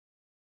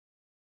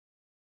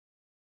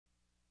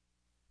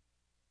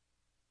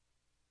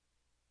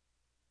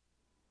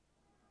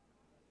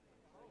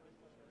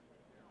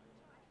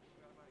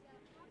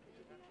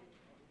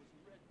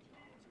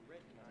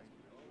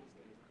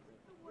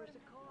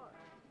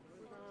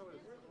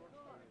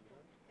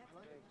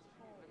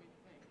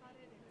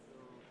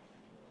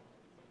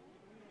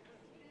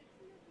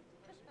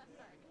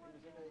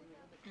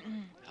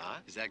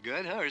Is that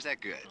good, huh? Or is that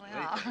good? Well,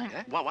 What do you think,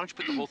 huh? Why don't you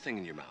put the whole thing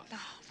in your mouth? The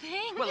whole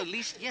thing? Well, at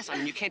least, yes. I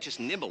mean, you can't just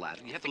nibble at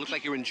it. You have to look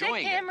like you're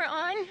enjoying the camera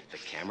on? The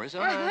camera's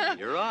on.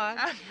 You're on.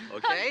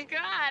 Okay? Oh,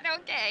 God,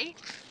 okay.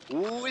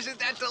 Ooh, isn't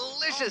that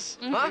delicious?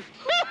 Huh?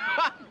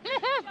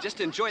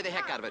 Just enjoy the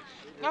heck out of it.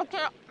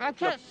 I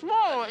can't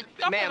swallow it. It's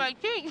stuck in my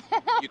teeth.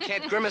 You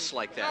can't grimace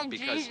like that Oh,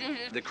 because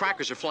Jesus. the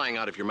crackers are flying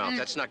out of your mouth.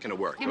 That's not going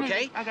to work,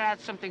 okay? I gotta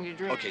have something to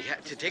drink. Okay,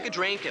 to take a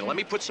drink, and let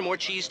me put some more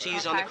cheese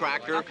teas on the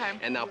cracker. Okay.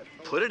 And now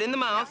put it in the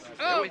mouth.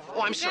 Oh,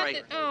 I'm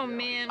sorry. Oh,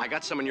 man. I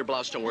got some in your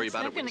blouse. Don't worry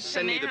about it.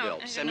 Send me the bill.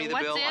 Send me the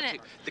bill.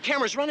 The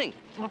camera's running.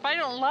 Well, if I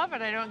don't love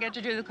it, I don't get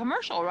to do the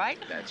commercial, right?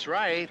 That's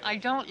right. I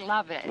don't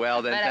love it.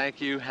 Well, then,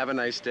 thank you. Have a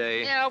nice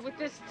day. Yeah, with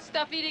this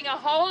stuff eating a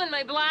hole in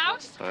my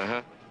blouse?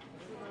 Uh-huh.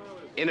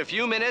 In a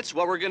few minutes,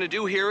 what we're going to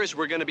do here is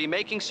we're going to be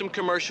making some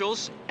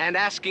commercials and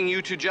asking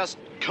you to just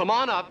come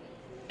on up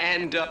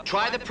and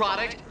try the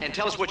product and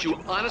tell us what you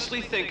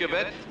honestly think of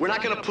it. We're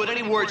not going to put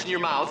any words in your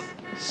mouth.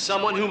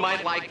 Someone who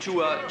might like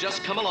to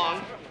just come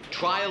along,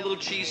 try a little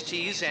cheese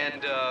teas,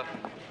 and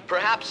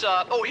perhaps,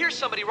 oh, here's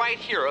somebody right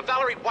here.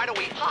 Valerie, why don't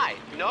we, hi,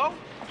 no?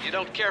 You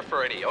don't care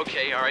for any.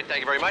 Okay, all right, thank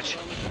you very much.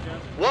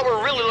 What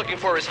we're really looking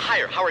for is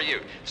higher. How are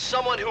you?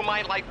 Someone who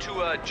might like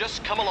to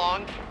just come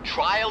along,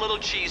 try a little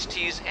cheese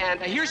teas,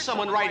 and here's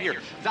someone right here.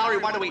 Valerie,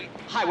 why don't we,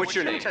 hi, what's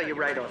your name? I'll tell you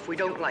right off, we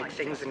don't like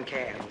things in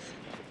cans.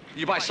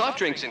 You buy soft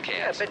drinks in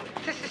cans. Yeah,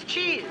 but this is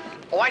cheese.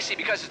 Oh, I see,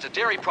 because it's a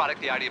dairy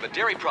product, the idea of a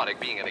dairy product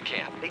being in a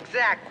can.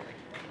 Exactly.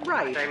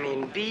 Right. I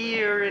mean,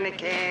 beer in a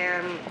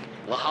can.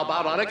 Well, how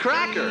about on a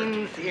cracker?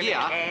 Beans in a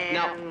can.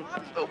 Now,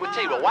 we'll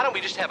tell you what, why don't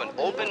we just have an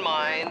open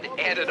mind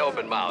and an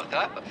open mouth,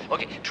 huh?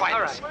 Okay, try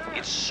All this. right.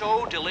 It's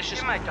so delicious.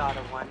 Give my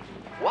daughter one.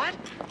 What?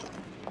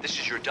 This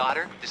is your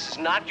daughter? This is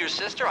not your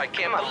sister? I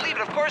can't believe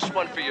it. Of course,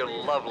 one for your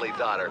lovely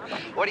daughter.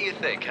 What do you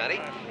think, honey?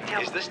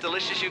 Is this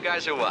delicious, you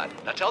guys, or what?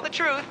 Now, tell the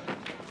truth.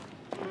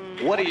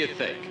 What do you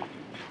think?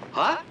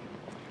 Huh?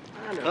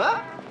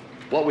 Huh?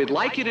 What we'd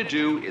like you to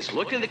do is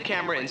look in the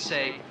camera and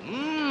say,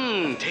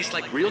 tastes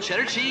like real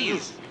cheddar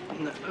cheese.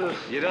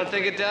 You don't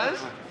think it does?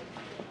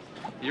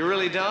 You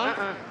really don't?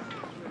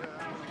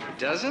 It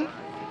doesn't?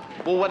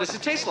 Well, what does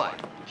it taste like?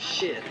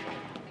 Shit.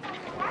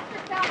 Watch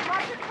yourself,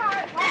 watch your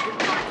car, watch your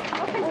car.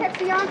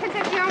 Concepcion,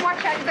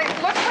 watch that.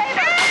 Look, wait a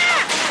minute.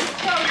 I'm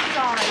so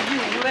sorry, you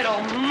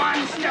little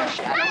monster.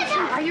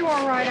 Are you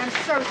all right? I'm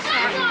so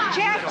sorry.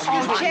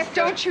 Jeff, Jeff,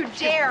 don't you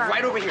dare.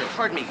 Right over here.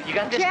 Pardon me. You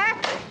got this? Jeff?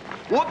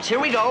 Whoops, here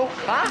we go.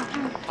 Huh?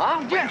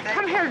 Huh? Jeff,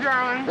 come here,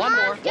 darling. One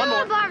more.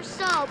 Bar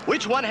soap.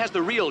 Which one has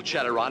the real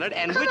cheddar on it,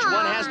 and which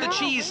one has the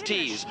cheese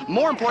teas?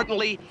 More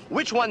importantly,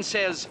 which one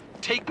says,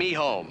 take me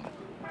home?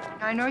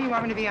 I know you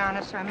want me to be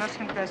honest, so I must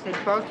confess they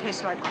both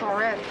taste like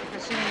chlorette.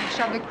 As soon as you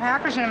shoved the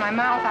crackers into my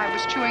mouth, I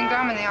was chewing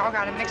gum, and they all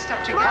got mixed up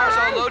together. Car's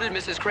all loaded,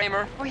 Mrs.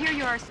 Kramer. Well, here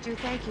you are, Stu.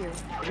 Thank you.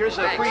 Here's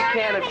a free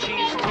can of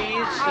cheese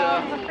teas.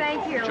 Well,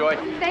 thank you. Enjoy.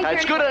 Thank you.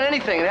 It's good on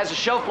anything. It has a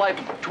shelf life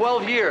of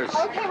 12 years.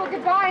 Okay, well,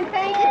 goodbye, and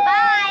thank you.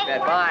 Bye.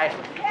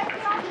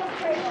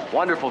 Bye.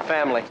 Wonderful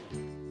family.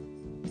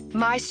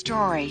 My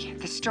story,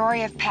 the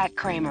story of Pat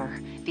Kramer,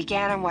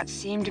 began on what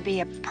seemed to be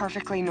a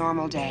perfectly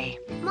normal day.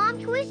 Mom,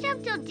 can we stay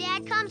up till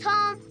Dad comes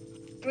home?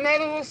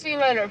 Maybe we'll see you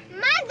later.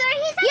 Mother,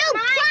 he's you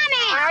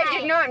promised! I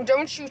did not, and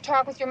don't you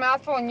talk with your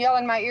mouth full and yell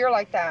in my ear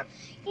like that.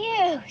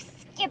 You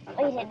skip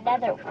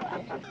another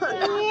one.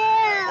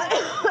 Yeah.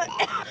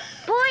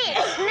 Boy,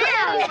 it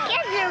smells.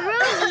 Get the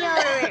room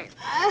deodorant.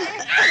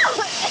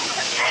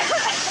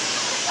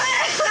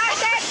 It's not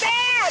that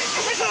bad!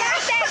 It's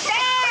not that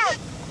bad!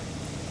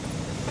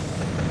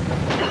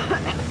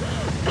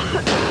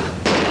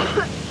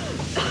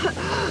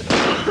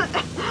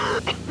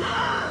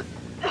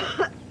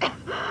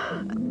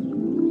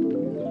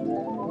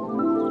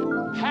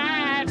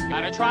 Pat,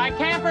 gotta try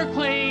camper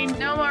clean.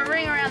 No more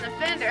ring around the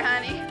fender,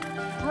 honey.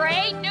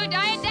 Great new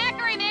Diet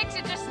Daiquiri mix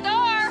at the store,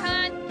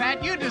 hon.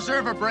 Pat, you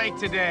deserve a break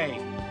today.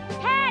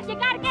 Pat, you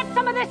gotta get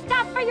some of this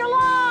stuff for your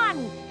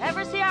lawn.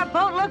 Ever see our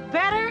boat look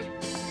better?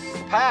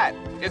 Pat,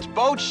 it's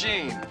Boat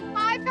Sheen.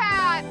 Hi,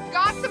 Pat.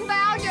 Got some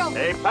Valium.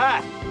 Hey,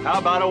 Pat, how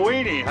about a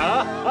weenie,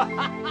 huh?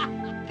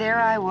 There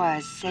I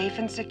was, safe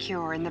and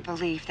secure in the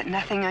belief that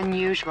nothing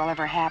unusual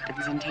ever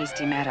happens in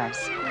Tasty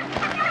Meadows.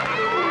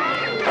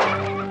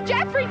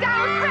 Jeffrey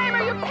Dowd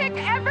Kramer, you pick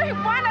every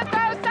one of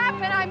those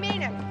up, and I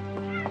mean it.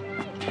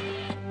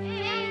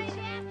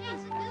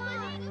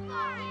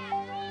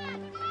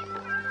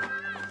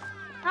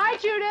 Hi,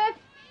 Judith.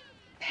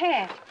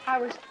 Pat, I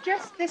was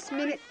just this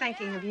minute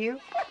thinking of you.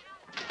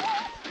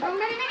 Don't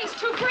let him in, he's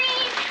too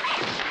green.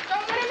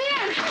 Don't let him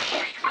in.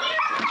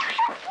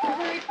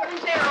 Hurry, put him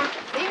down.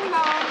 Leave him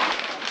alone.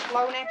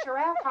 Slow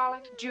natural,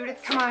 Colin.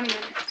 Judith, come on in.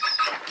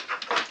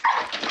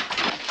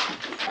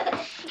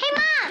 Hey,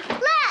 Mom,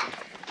 look!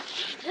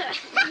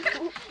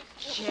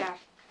 Jeff,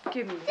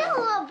 give me Do a that.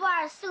 little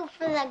bar of soup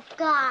for the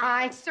guy.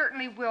 I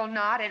certainly will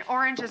not, and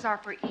oranges are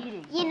for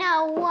eating. You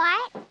know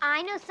what?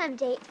 I know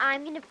someday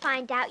I'm gonna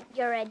find out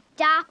you're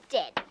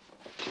adopted.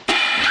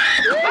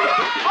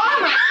 Oh,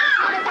 my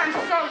Judith, I'm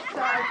so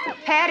sorry.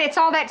 Pat, it's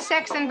all that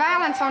sex and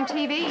violence on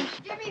TV.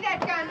 Give me that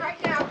gun right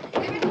now.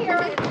 Give it here.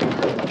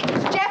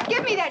 Jeff,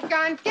 give me that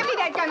gun. Give me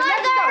that gun.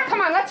 Let's go.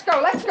 Come on, let's go.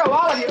 Let's go,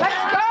 all of you. Let's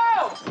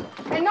go.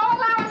 And no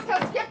allowance till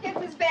Skip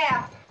gets his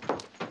bath.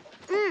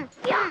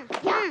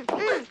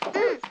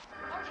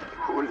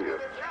 Julio.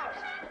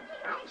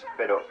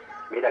 Pero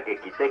mira que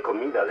quité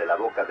comida de la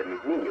boca de mis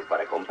niños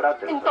para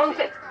comprarte.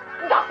 Entonces,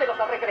 dáselos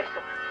de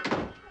regreso.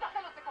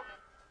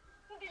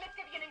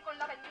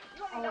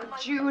 Oh,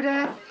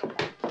 Judith.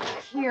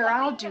 Here,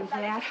 I'll do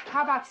that.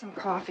 How about some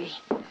coffee?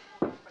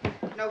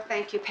 No,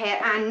 thank you,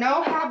 Pat. I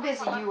know how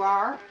busy you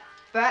are,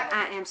 but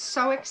I am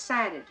so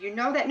excited. You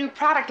know that new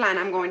product line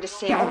I'm going to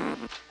sell.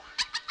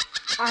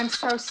 I'm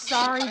so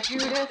sorry,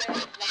 Judith.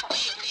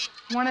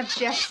 One of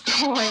Jeff's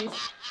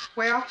toys.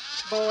 Well,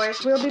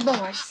 boys will be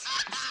boys,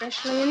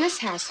 especially in this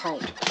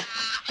household.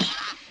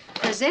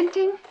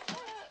 Presenting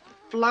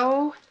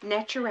Flow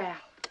Natural.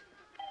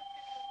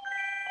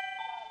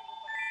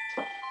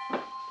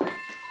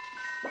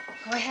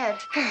 Go ahead.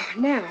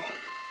 Now,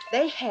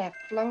 they have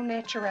Flow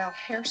Natural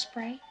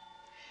hairspray,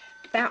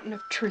 Fountain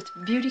of Truth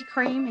beauty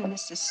cream, and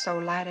this is so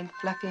light and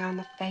fluffy on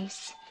the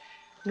face.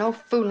 No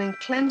Fooling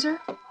cleanser.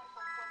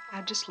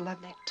 I just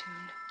love that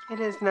tune. It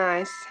is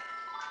nice.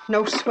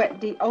 No Sweat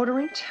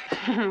deodorant.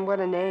 What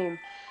a name.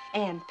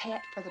 And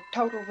Pat, for the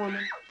total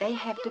woman, they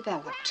have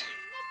developed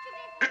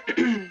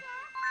a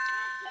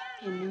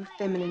new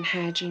feminine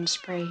hygiene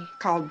spray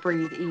called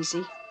Breathe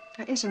Easy.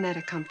 Now, isn't that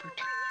a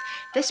comfort?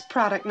 This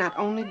product not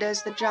only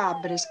does the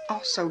job, but is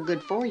also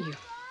good for you.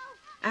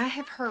 I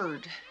have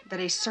heard that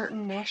a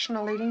certain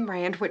national leading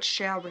brand, which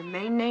shall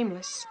remain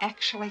nameless,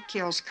 actually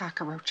kills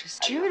cockroaches.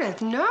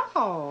 Judith,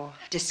 no.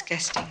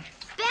 Disgusting.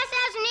 Bess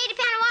has an 80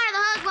 pound of water.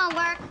 The hose won't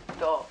work.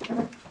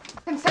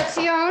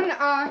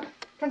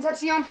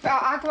 Concepcion,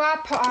 agua,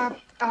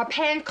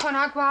 pan con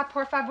agua,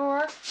 por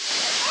favor.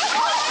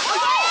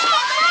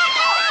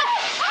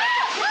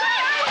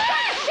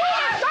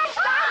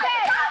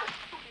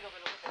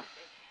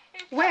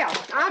 Well,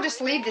 I'll just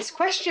leave this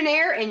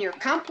questionnaire and your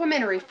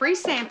complimentary free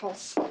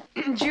samples.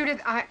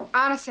 Judith,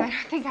 honestly, I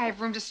don't think I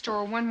have room to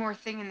store one more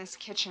thing in this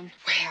kitchen.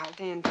 Well,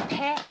 then,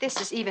 Pat,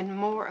 this is even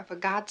more of a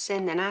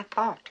godsend than I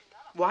thought.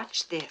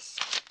 Watch this.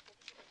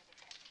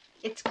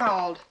 It's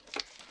called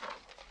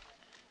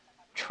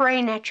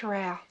Tray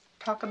Natural.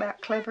 Talk about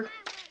clever.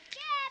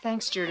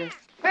 Thanks, Judith.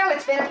 Well,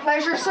 it's been a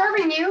pleasure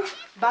serving you.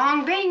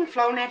 Bong Bing,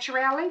 Flow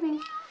Natural Living.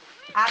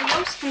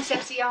 Adios,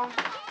 Concepcion.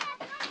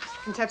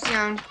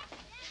 Concepcion.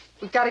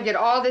 We've got to get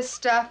all this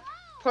stuff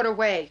put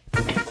away.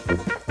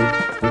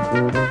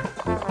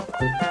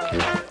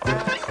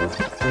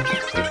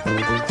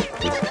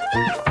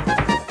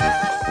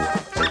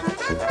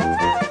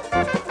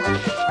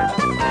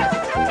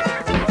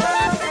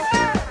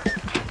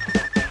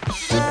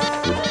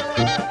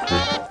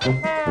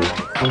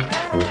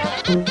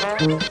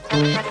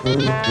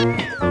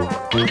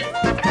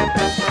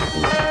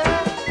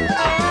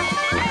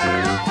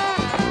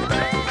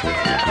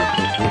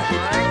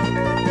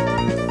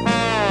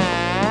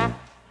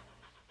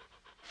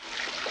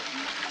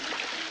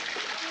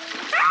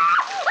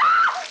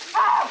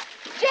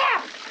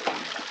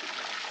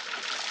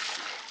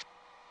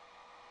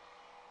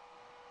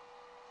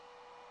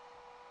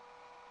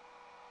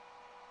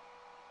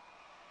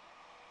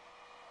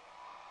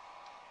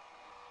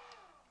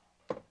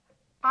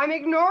 I'm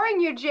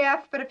ignoring you,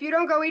 Jeff, but if you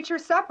don't go eat your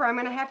supper, I'm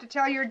going to have to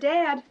tell your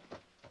dad.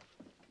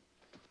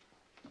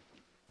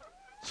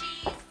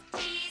 Cheese,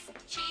 cheese,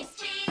 cheese,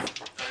 cheese.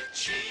 The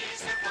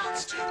cheese that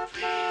wants to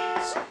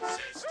please.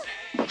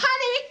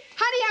 Honey,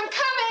 I'm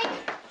coming.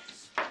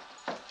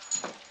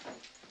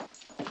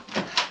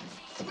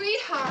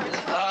 Sweetheart.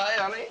 Hi,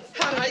 honey.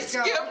 Hi,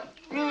 Skip.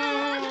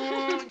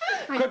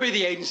 Could be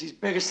the agency's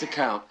biggest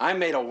account. I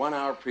made a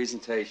 1-hour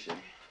presentation.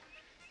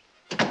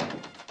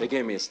 They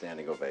gave me a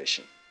standing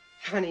ovation.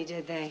 Honey,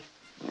 did they?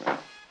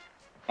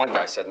 One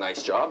guy said,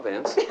 "Nice job,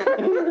 Vince."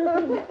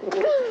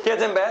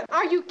 Kids in bed?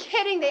 Are you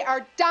kidding? They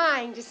are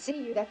dying to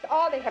see you. That's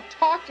all they have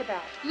talked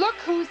about. Look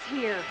who's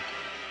here.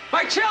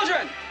 My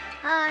children!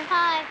 Hi.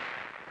 Hi.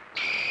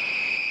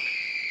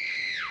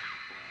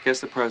 Guess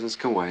the presents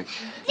can wait.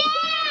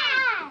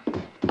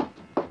 Dad!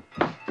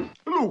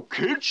 Hello,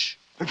 kids.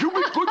 Have you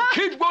been good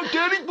kids while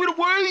Daddy's been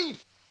away?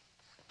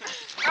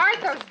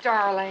 Aren't those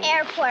darling?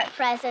 Airport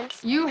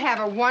presents. You have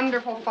a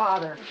wonderful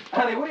father.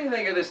 Honey, what do you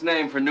think of this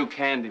name for new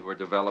candy we're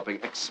developing?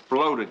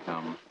 Exploded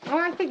Gum. Oh,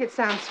 I think it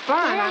sounds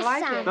fun. I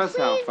like it. Does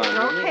sound fun,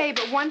 doesn't it? Okay,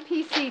 but 1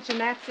 piece each,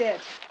 and that's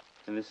it.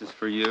 And this is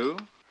for you?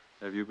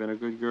 Have you been a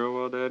good girl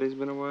while Daddy's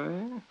been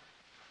away?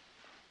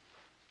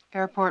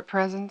 Airport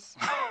presents.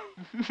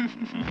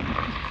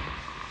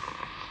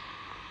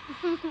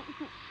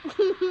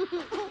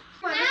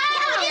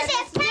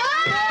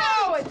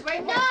 No, it's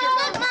way past your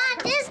look, Mom,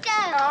 disco.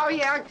 Oh,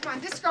 yeah, come on,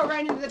 disco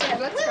right into the bed.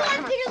 Let's go.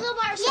 Come on. Peter's little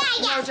bar.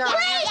 No, darling.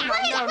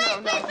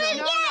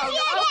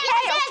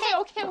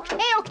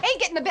 Okay,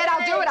 get in the bed.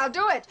 I'll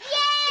do it.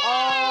 Yay!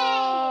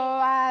 Oh,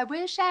 I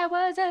wish I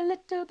was a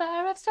little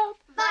bar of soap.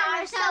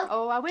 Bar of soap.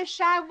 Oh, I wish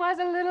I was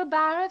a little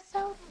bar of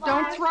soap.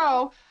 Don't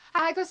throw.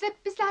 I go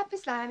slippy, slappy,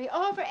 slimy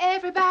over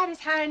everybody's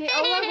hiney.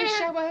 Oh, I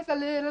wish I was a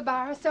little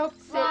bar of soap.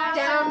 Sit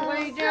down,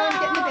 lay down,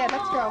 get in the bed.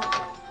 Let's go.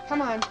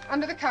 Come on,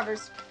 under the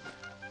covers.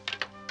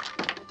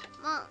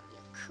 Mom,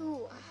 you're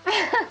cool.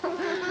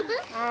 Oh,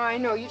 I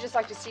know. You just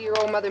like to see your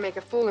old mother make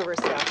a fool of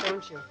herself,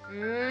 don't you?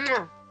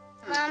 Mwah.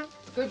 Mom.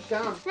 Good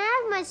gum. Can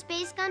I have my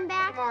space gun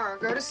back? Tomorrow,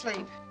 go to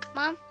sleep.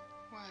 Mom.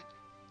 What?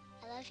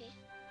 I love you.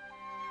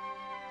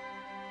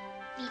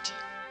 Me too.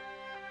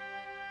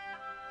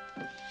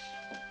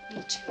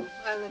 Me too.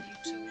 I love you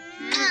too.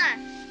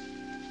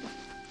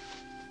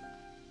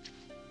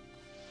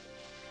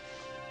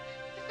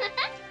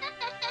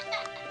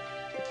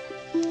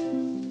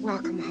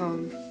 Welcome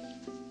home.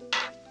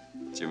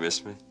 Did you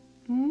miss me?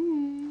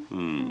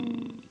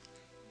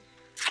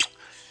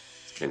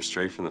 Came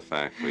straight from the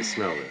factory.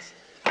 Smell this.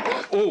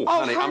 Oh,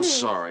 honey, I'm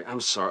sorry. I'm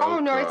sorry. Oh,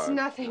 no, God. it's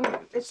nothing.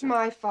 It's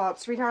my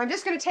fault, sweetheart. I'm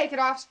just going to take it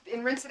off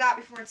and rinse it out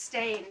before it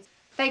stains.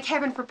 Thank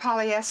heaven for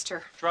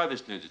polyester. Try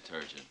this new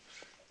detergent.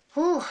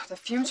 Ooh, the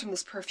fumes from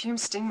this perfume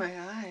sting my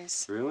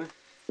eyes. Really?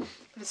 But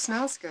it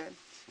smells good.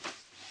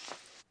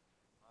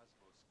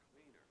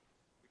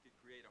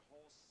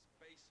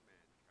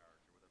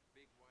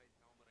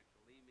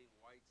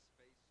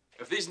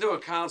 If these new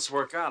accounts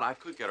work out, I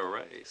could get a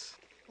raise.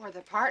 Or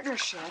the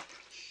partnership.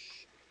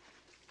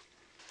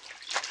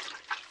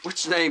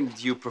 Which name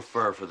do you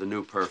prefer for the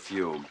new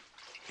perfume?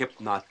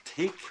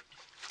 Hypnotique?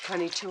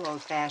 Honey, too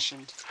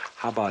old-fashioned.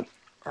 How about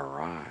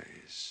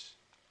Arise?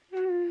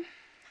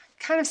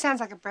 Kind of sounds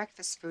like a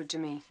breakfast food to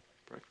me.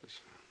 Breakfast.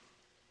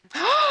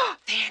 Oh,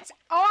 Vance.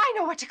 Oh, I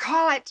know what to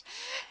call it.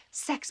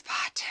 Sex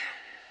pot.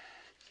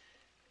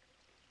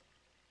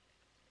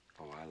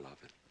 Oh, I love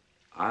it.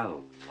 I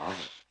love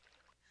it.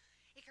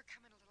 It could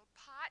come in a little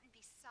pot and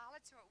be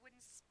solid so it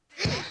wouldn't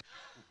spill.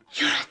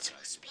 You're not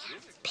supposed to be on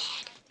the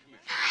bed.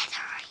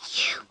 Neither are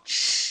you.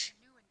 Shh.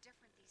 New and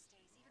different these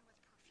days, even with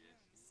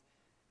perfumes.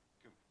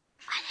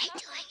 Are they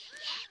doing it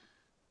yet?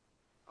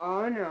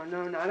 Oh,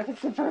 no, not if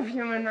it's the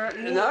perfume and not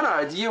me. No,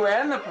 you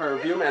and the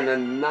perfume and the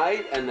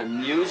night and the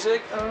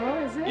music.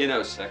 Oh, is it? You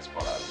know, sex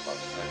pot. I love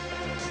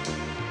sex.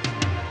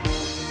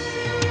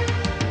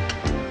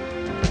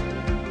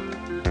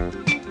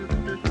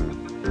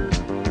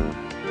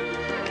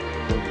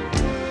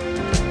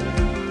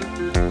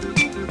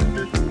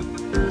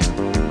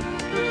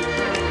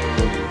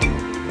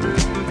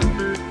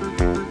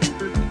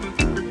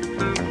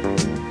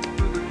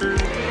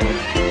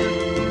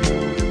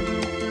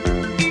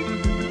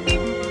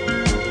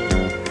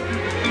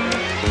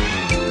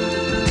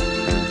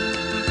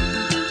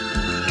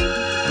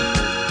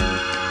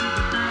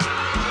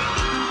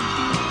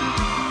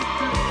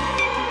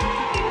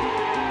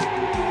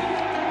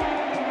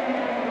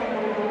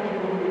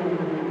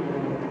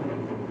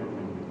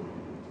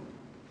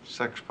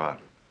 Sex pot.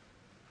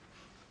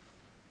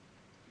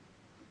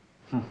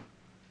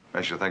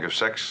 Makes you think of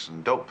sex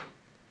and dope.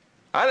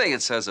 I think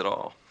it says it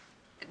all.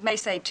 It may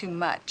say too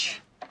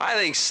much. I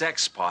think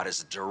Sex Pot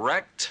is a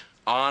direct,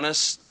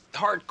 honest,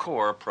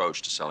 hardcore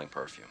approach to selling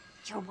perfume.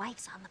 Your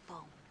wife's on the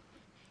phone.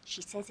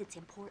 She says it's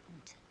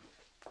important.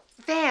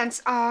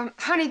 Vance,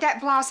 honey, that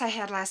blouse I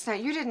had last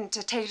night, you didn't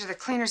take it to the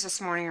cleaners this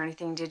morning or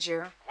anything, did you?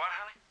 What,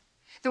 honey?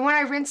 The one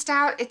I rinsed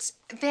out,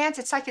 Vance,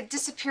 it's like it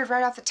disappeared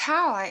right off the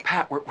towel.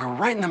 Pat, we're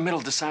right in the middle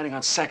of deciding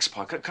on Sex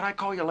Pot. Could I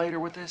call you later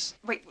with this?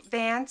 Wait,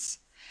 Vance?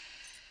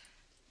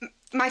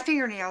 My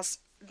fingernails,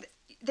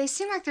 they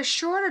seem like they're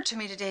shorter to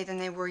me today than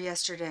they were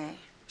yesterday.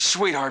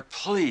 Sweetheart,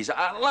 please,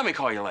 let me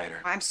call you later.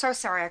 I'm so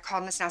sorry I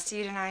called. Listen, I'll see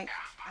you tonight.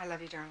 I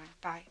love you, darling.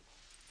 Bye.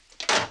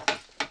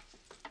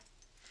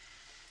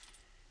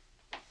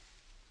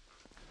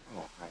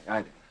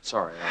 Oh,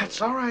 sorry.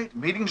 It's all right.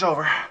 Meeting's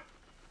over.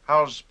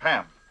 How's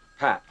Pam?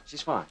 Pat,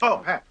 she's fine.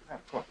 Oh, Pat,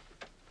 cool.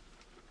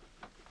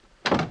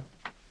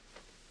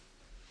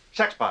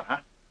 Sex pot, huh?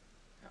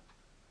 Yeah.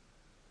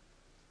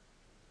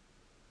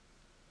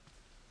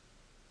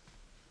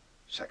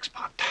 Sex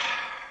pot.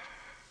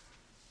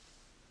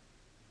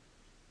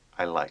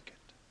 I like it.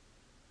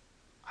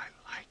 I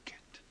like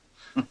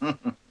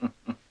it.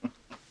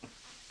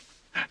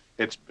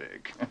 It's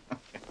big.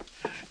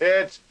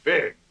 It's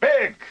big.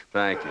 Big!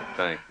 Thank you.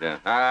 Yeah.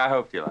 I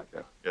hope you like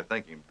that. You're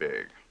thinking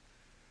big.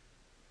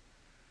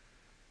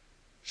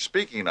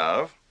 Speaking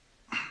of,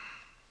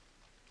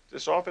 is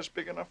this office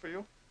big enough for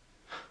you?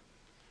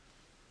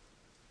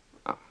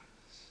 Oh.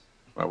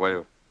 Well,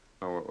 where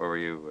were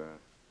you,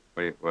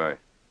 why?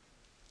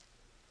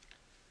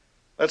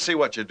 Let's see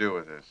what you do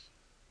with this.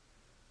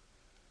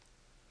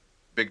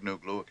 Big new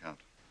glue account.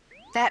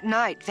 That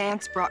night,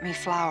 Vance brought me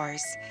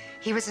flowers.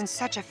 He was in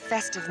such a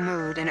festive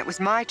mood, and it was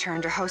my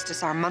turn to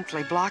hostess our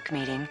monthly block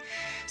meeting,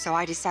 so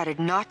I decided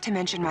not to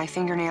mention my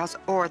fingernails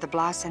or the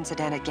blouse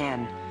incident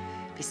again.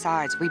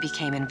 Besides, we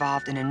became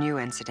involved in a new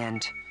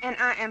incident. And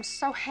I am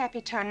so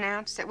happy to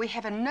announce that we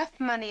have enough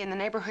money in the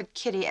neighborhood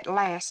kitty at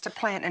last to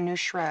plant a new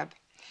shrub.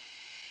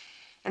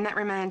 And that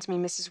reminds me,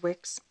 Mrs.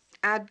 Wicks,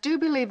 I do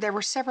believe there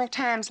were several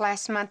times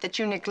last month that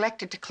you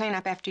neglected to clean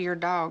up after your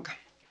dog.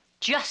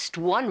 Just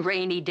one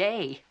rainy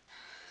day.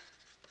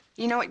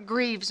 You know, it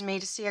grieves me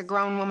to see a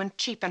grown woman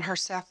cheapen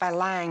herself by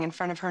lying in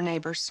front of her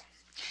neighbors.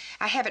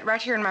 I have it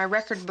right here in my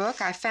record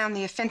book. I found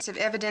the offensive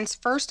evidence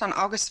first on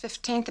August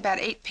 15th about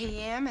 8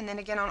 p.m. and then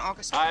again on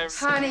August 20th.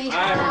 Honey,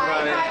 Hi,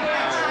 everybody.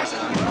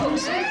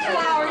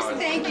 Flowers,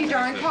 thank you,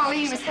 darling.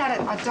 Pauline, was that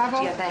a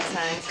double? Yeah, thanks,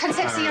 honey.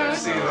 Concepcion.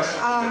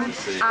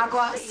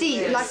 Agua.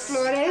 Sí. Las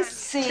flores.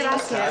 Sí.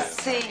 Gracias.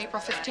 Sí.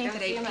 April 15th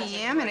at 8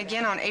 p.m. and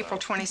again on April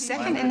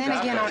 22nd and then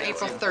again on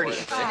April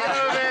 30th.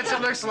 Oh, Vance,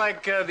 it looks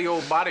like the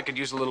old body could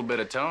use a little bit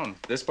of tone.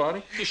 This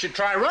body? You should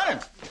try running.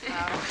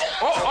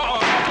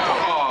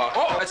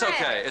 Oh, it's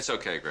okay. It's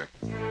okay, Greg.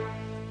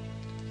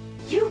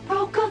 You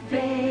broke a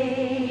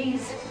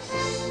vase.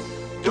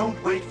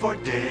 Don't wait for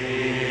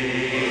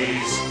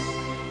days.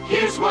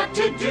 Here's what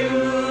to do.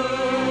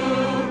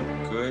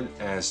 Good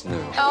as new.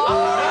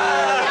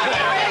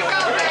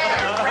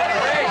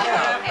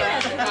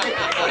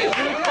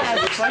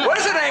 What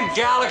is the name?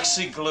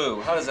 Galaxy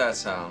Glue. How does that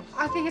sound?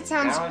 I think it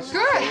sounds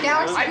good.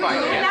 Galaxy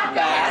Glue. Not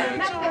bad.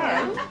 Not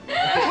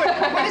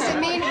bad. What does it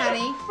mean,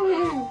 honey?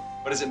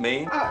 What does it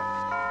mean?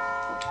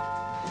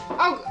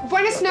 Oh,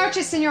 buenas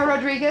noches, Senor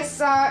Rodriguez.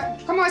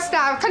 ¿Cómo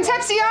está?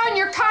 Concepcion,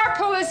 your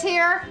carpool is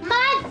here.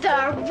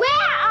 Mother,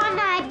 where are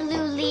my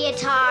blue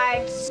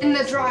leotards? In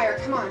the dryer.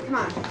 Come on, come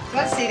on.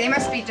 Let's see. They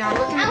must be done.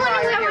 Look in the I want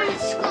to dryer wear here. one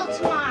to school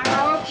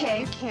tomorrow.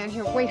 Okay. Can't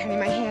here. Wait, honey.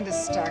 My hand is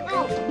stuck.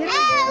 Oh,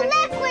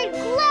 liquid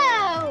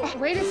glue.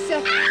 Wait a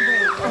second.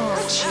 Wait. Oh,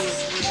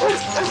 jeez.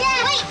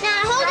 Dad, wait.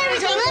 Now hold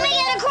everything. Let me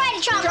get a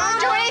karate chop. Don't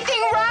do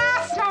anything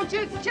rough. Don't do.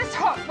 Just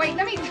hold. Wait.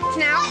 Let me.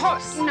 Now,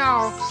 hold.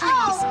 No,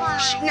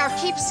 please. Now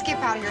keep Skip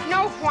out of here.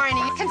 No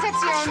whining.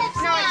 Concepcion.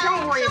 No,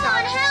 don't worry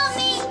about it. Come on, help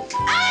me.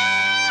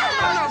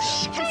 No, no.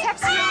 Shh.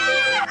 Concepcion.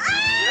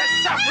 That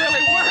stuff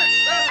really works,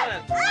 doesn't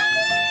it? Wait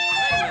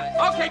a minute.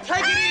 Okay,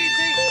 take it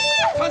easy.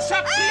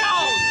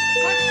 Concepcion!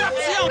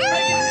 Concepcion!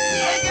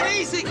 Take it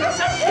easy,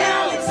 Concepcion!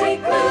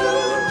 Galaxy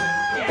glue.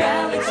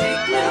 Galaxy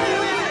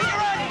glue.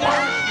 What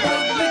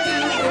would we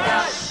do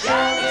without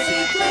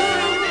Galaxy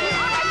glue?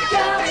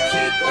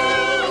 Galaxy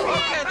glue.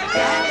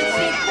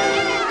 Galaxy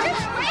glue.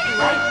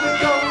 Life would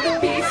go to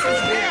pieces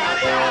without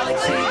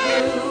Galaxy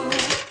glue.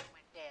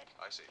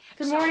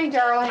 Good morning,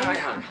 darling. Hi,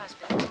 hon.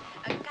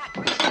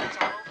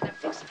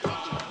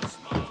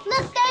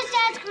 Look, there's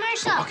Dad's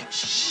commercial.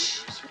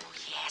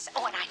 Yes.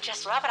 Oh, and I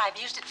just love it. I've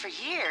used it for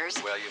years.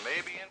 Well, you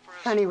may be in for a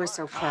Honey, we're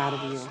so proud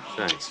of you.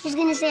 Thanks. He's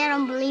gonna say I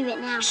don't believe it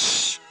now.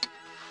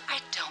 I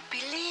don't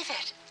believe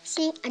it.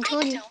 See, I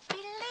told you. Don't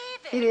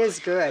believe it. It is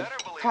good.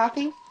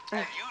 Coffee?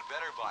 And you'd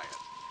better buy it.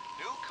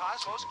 New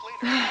Cosmos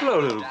Cleaner. Hello,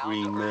 little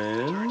green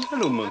man.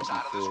 Hello, monkey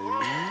face.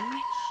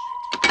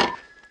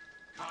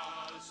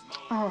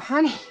 Oh,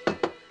 honey.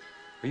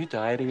 Are you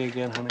dieting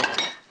again, honey?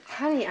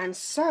 Honey, I'm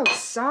so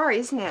sorry.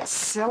 Isn't that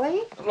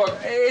silly? Look,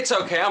 it's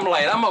okay. I'm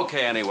late. I'm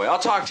okay anyway. I'll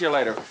talk to you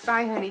later.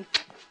 Bye, honey.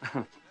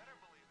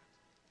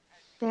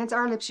 Vance,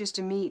 our lips used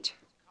to meet.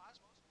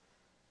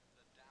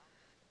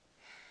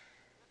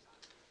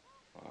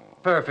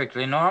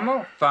 Perfectly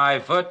normal.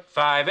 5 foot,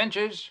 5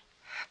 inches.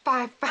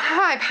 5'5".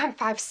 I'm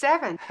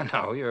 5'7".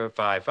 No, you're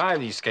 5'5".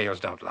 These scales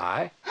don't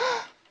lie.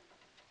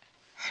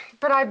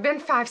 But I've been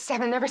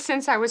 5'7" ever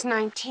since I was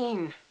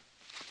 19.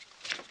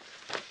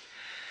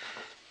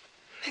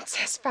 It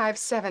says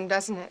 5'7",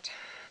 doesn't it?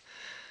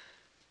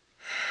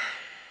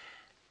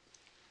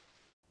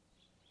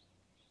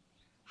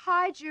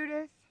 Hi,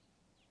 Judith.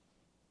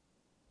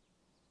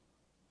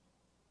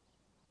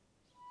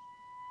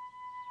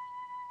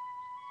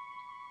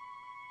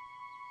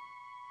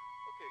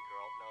 Okay,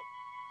 Carl. Now,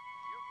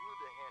 you glued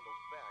the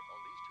handles back on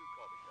these two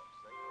coffee cups.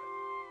 Is that correct?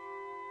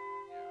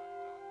 Yeah,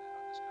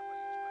 on this cup I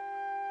use my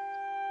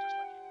just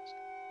like you asked.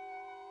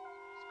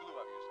 It's glue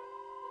I've used all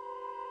over.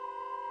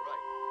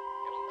 Right.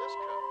 And on this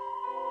cup,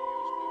 you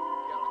used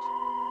new Galaxy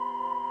glue.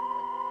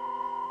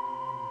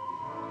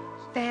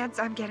 Vance,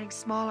 I'm getting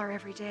smaller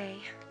every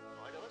day.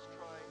 All right, now let's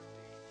try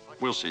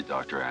the... We'll see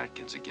Dr.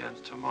 Atkins again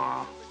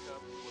tomorrow.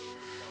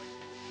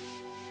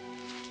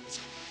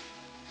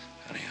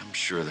 Honey, I'm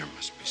sure there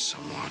must be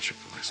some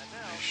logical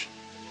explanation.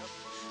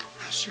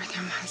 I'm sure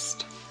there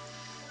must.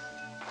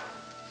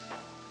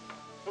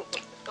 Be okay.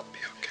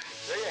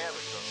 There you have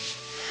it, Carl.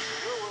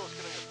 Your world's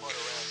getting apart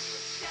around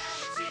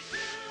you.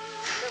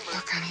 Remember,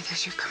 Look, honey,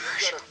 there's your you've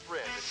commercial. got a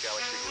friend at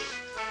Galaxy Glue.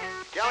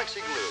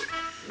 Galaxy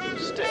Glue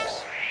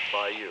sticks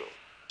by you.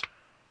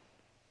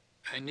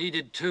 I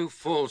needed 2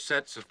 full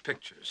sets of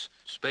pictures,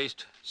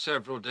 spaced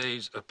several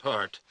days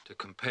apart to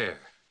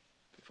compare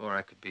before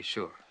I could be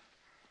sure.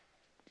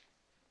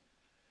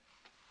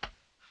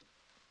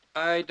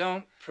 I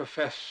don't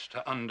profess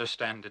to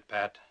understand it,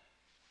 Pat.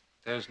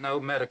 There's no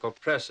medical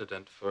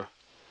precedent for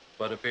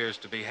what appears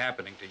to be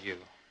happening to you.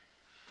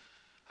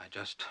 I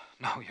just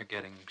know you're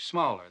getting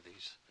smaller.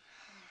 These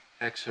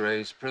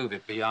X-rays prove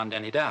it beyond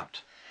any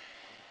doubt.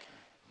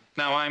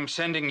 Now, I'm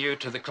sending you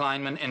to the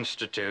Kleinman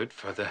Institute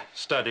for the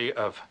study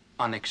of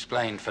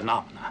unexplained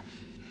phenomena.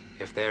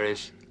 If there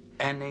is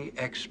any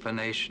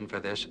explanation for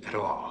this at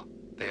all,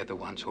 they're the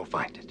ones who'll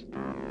find it.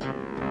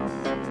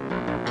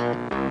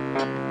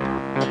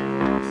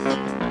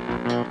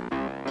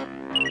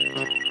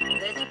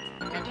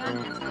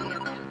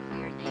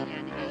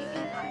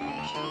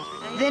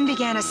 Then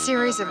began a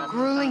series of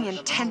grueling,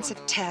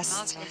 intensive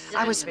tests.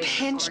 I was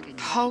pinched,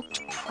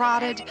 poked,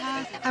 prodded.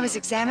 I was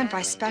examined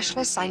by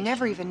specialists I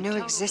never even knew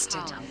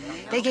existed.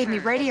 They gave me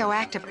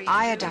radioactive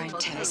iodine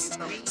tests,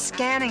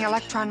 scanning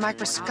electron The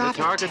microscopic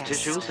target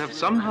tests. tissues have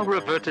somehow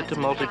reverted to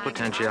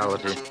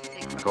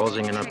multipotentiality,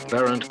 causing an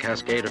aberrant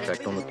cascade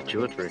effect on the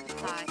pituitary.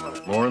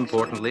 More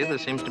importantly, there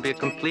seems to be a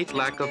complete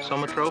lack of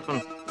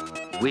somatrophin.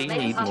 We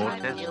need more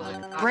tests.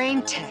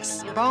 Brain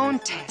tests, bone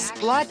tests,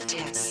 blood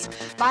tests,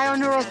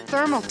 bioneural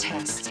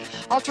tests,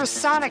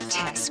 ultrasonic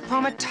tests,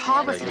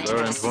 chromatography Regular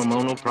and tests.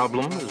 hormonal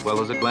problem as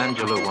well as a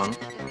glandular one.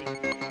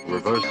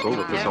 Reversal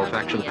of the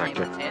sulfaction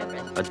factor.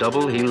 A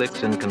double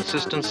helix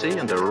inconsistency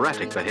and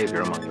erratic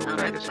behavior among your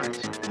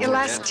phagocytes.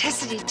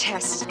 Elasticity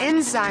tests,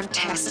 enzyme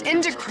tests,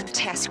 endocrine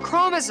tests,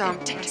 chromosome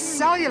tests,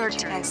 cellular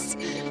tests,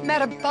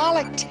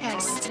 metabolic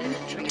tests,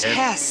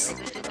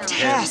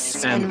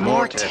 tests, and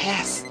more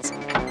tests.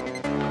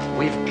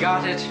 We've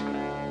got it.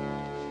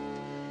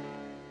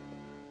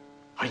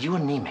 Are you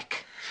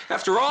anemic?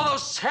 After all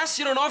those tests,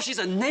 you don't know if she's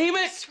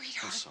anemic?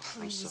 Sweetheart,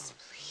 please.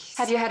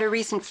 Have you had a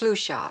recent flu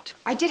shot?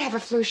 I did have a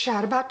flu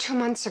shot about 2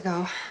 months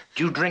ago.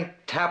 Do you drink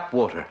tap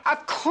water?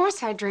 Of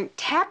course I drink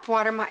tap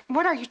water.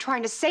 What are you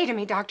trying to say to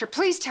me, doctor?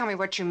 Please tell me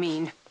what you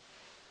mean.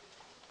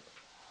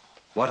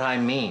 What I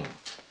mean.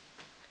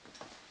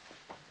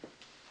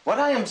 What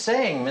I am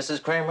saying,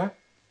 Mrs. Kramer,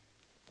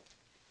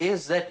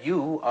 is that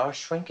you are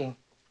shrinking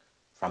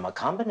from a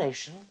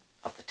combination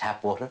of the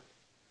tap water,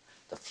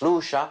 the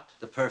flu shot,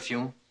 the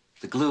perfume,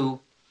 the glue,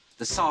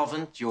 the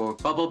solvent, your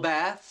bubble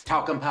bath,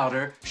 talcum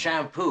powder,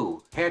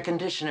 shampoo, hair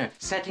conditioner,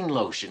 setting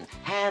lotion,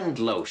 hand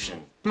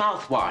lotion,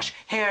 mouthwash,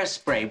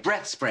 hairspray,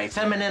 breath spray,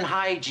 feminine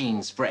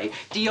hygiene spray,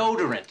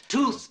 deodorant,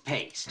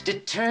 toothpaste,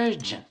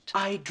 detergent,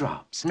 eye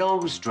drops,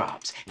 nose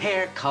drops,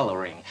 hair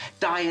coloring,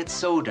 diet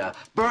soda,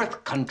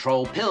 birth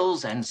control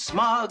pills, and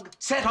smog,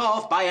 set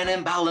off by an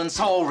imbalance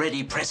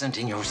already present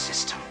in your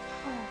system.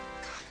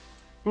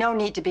 No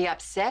need to be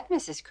upset,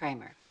 Mrs.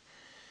 Kramer.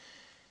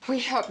 We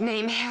helped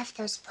name half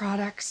those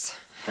products.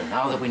 And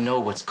now that we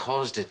know what's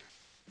caused it,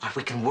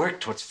 we can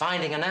work towards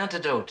finding an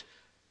antidote.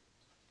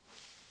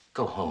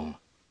 Go home.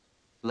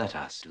 Let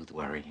us do the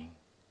worrying.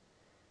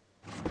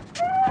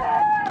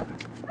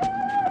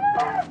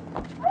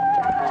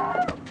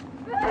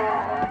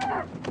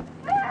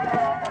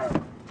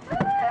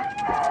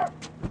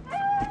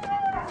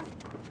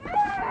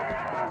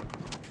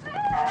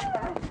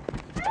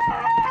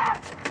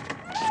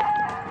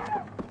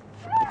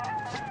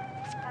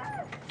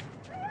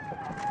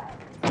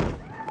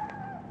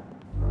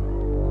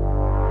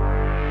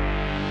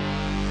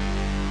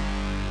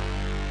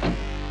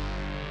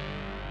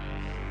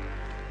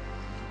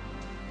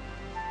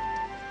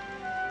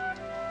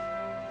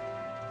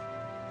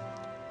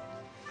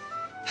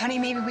 Honey,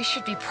 maybe we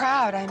should be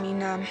proud. I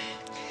mean,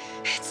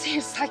 it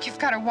seems like you've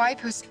got a wife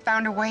who's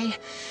found a way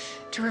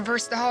to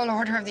reverse the whole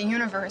order of the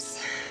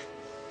universe.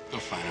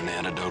 You'll find an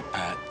antidote,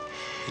 Pat.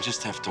 You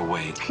just have to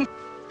wait.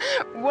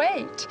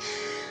 Wait.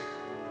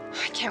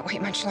 I can't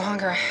wait much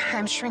longer.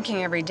 I'm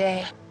shrinking every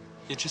day.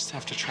 You just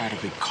have to try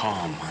to be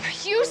calm, honey.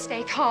 You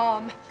stay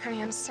calm.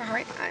 Honey, I'm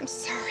sorry. I'm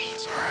sorry.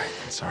 It's all right.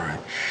 It's all right.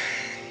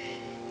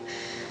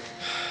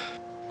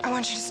 I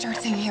want you to start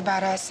thinking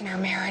about us and our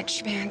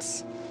marriage,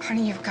 Vance.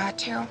 Honey, you've got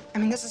to. I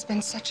mean, this has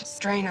been such a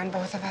strain on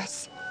both of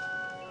us.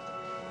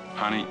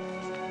 Honey,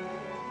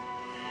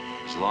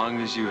 as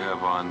long as you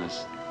have on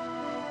this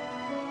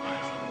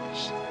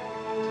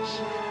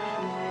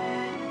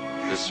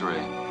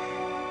ring,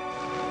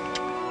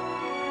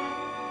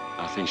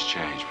 nothing's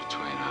changed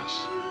between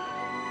us.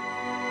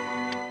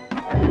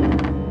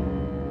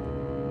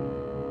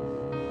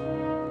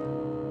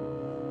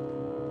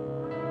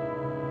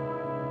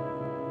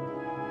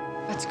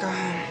 Let's go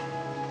home.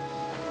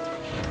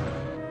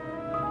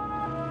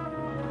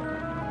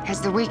 As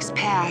the weeks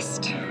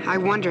passed, I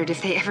wondered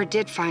if they ever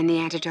did find the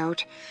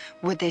antidote,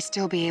 would they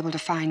still be able to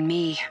find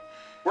me?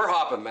 We're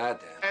hopping mad,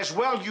 Dan. As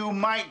well you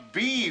might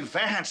be,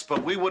 Vance,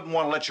 but we wouldn't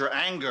want to let your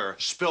anger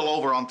spill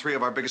over on 3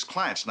 of our biggest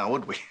clients, now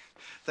would we?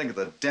 Think of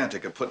the dent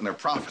it could put in their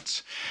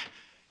profits.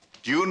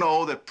 Do you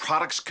know that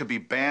products could be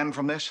banned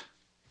from this?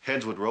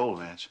 Heads would roll,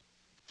 Vance.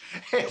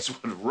 Heads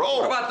would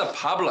roll. What about the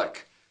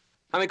public?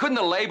 I mean, couldn't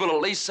the label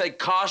at least say,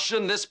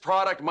 caution, this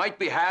product might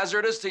be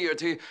hazardous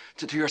to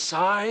your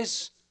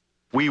size?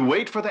 We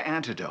wait for the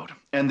antidote,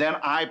 and then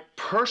I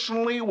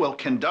personally will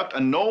conduct a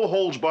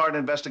no-holds-barred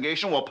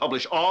investigation. We'll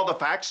publish all the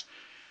facts,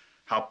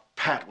 how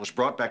Pat was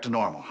brought back to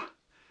normal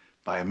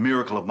by a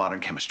miracle of modern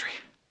chemistry.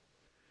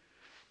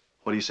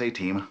 What do you say,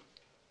 team?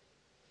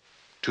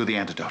 To the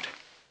antidote.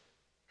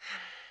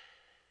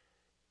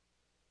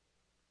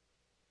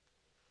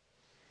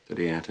 To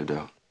the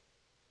antidote.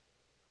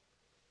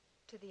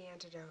 To the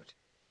antidote.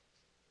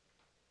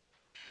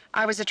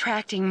 I was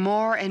attracting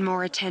more and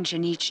more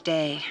attention each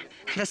day.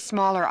 The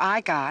smaller I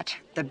got,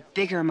 the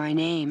bigger my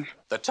name.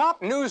 The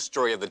top news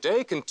story of the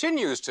day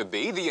continues to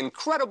be the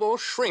incredible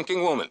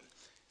shrinking woman.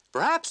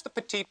 Perhaps the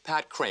petite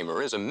Pat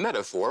Kramer is a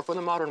metaphor for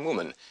the modern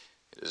woman.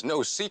 It is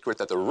no secret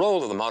that the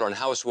role of the modern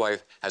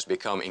housewife has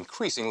become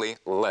increasingly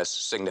less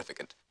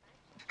significant.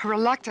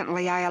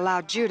 Reluctantly, I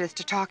allowed Judith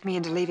to talk me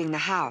into leaving the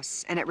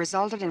house, and it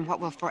resulted in what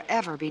will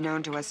forever be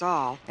known to us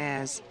all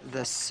as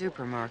the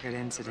supermarket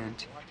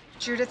incident.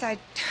 Judith, I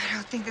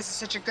don't think this is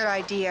such a good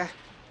idea.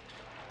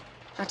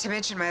 Not to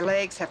mention my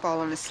legs have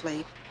fallen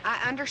asleep.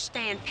 I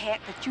understand, Pat,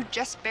 but you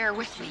just bear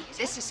with me.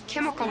 This is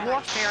chemical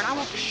warfare, and I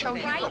want to show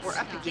you what we're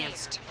up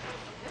against.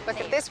 Look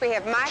at this. We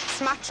have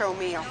Mike's Macho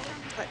Meal.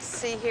 Let's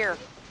see here.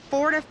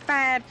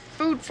 Fortified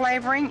food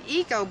flavoring,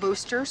 ego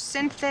boosters,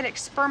 synthetic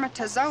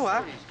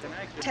spermatozoa,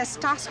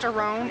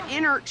 testosterone,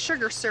 inert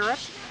sugar syrup,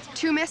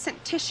 tumescent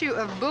tissue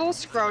of bull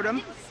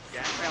scrotum.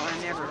 Well,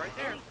 I never.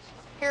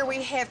 Here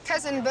we have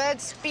Cousin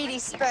Bud's Speedy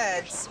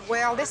Spuds.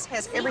 Well, this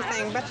has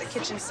everything but the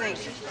kitchen sink.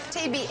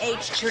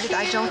 TBH, Judith,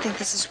 I don't think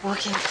this is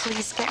working.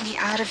 Please get me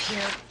out of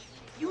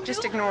here.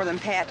 Just ignore them,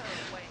 Pat.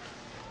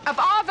 Of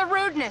all the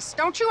rudeness,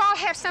 don't you all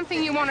have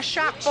something you want to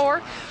shop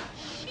for?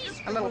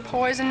 A little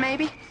poison,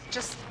 maybe?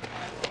 Just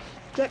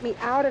get me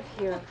out of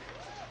here.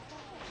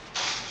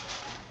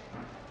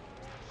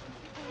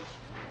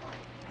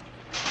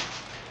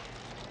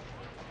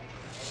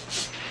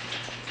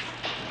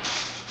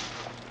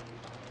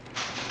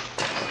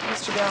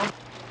 Mr. Bell.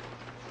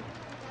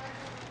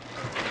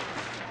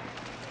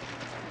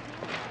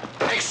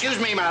 Excuse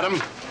me,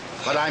 madam,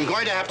 but I'm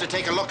going to have to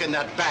take a look in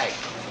that bag.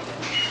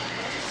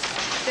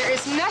 There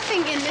is nothing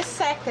in this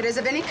sack that is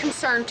of any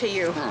concern to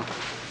you.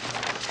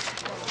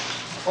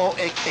 Oh,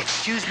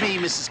 excuse me,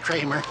 Mrs.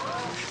 Kramer.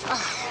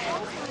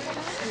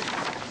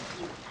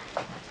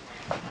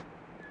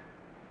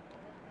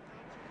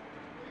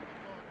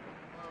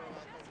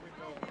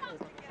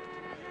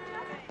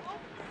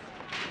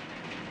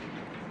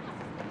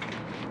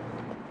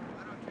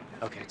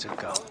 Okay, it's a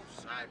go.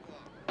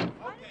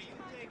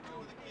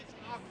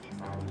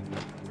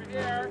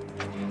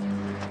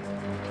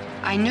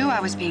 I knew I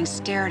was being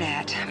stared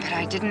at, but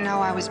I didn't know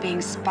I was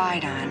being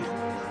spied on,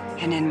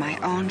 and in my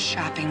own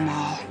shopping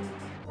mall.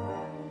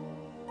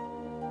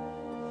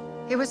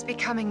 It was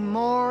becoming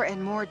more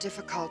and more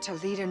difficult to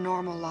lead a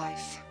normal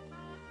life.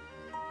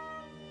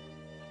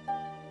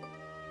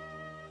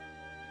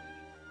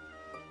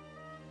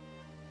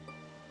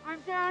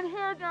 I'm down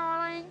here,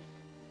 darling.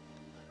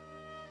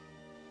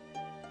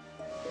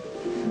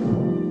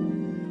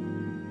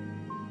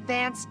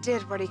 Vance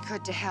did what he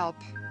could to help.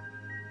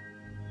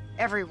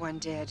 Everyone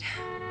did.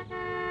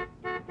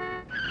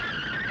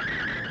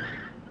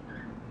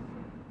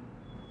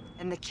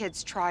 And the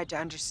kids tried to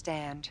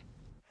understand.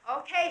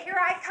 Okay, here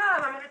I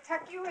come. I'm gonna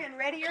tuck you in,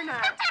 ready or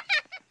not.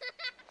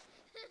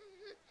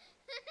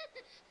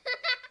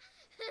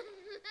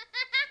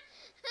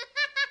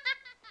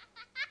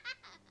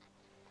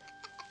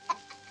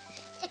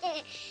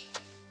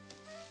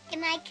 Good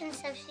night,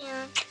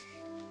 Concepcion.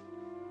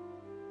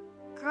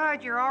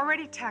 Good, you're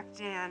already tucked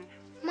in.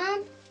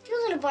 Mom, do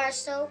a little bar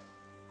soap.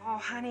 Oh,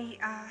 honey,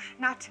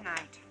 not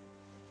tonight.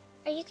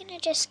 Are you gonna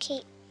just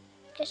keep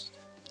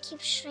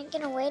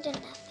shrinking away to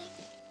nothing?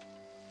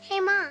 Hey,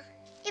 Ma,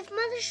 if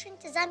Mother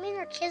shrinks, does that mean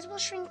her kids will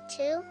shrink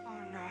too? Oh,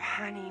 no,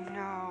 honey,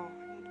 no.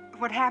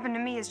 What happened to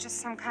me is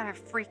just some kind of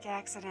freak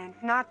accident.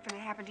 Not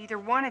gonna happen to either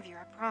one of you,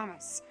 I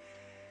promise.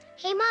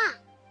 Hey, Ma,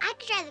 I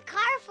could drive the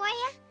car for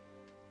you.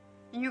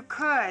 You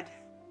could.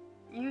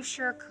 You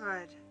sure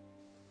could.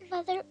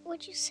 Mother,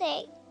 would you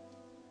say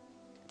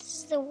this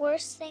is the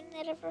worst thing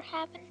that ever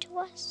happened to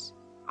us?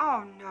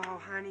 Oh, no,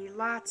 honey.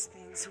 Lots of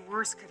things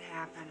worse could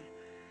happen.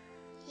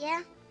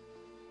 Yeah?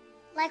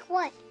 Like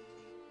what?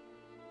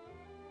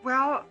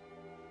 Well,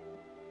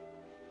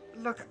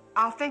 look,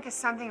 I'll think of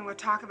something and we'll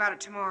talk about it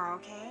tomorrow,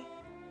 okay?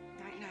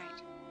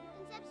 Night-night.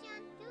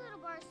 Concepcion, do a little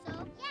bar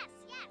soap. Yes,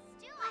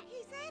 do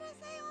it.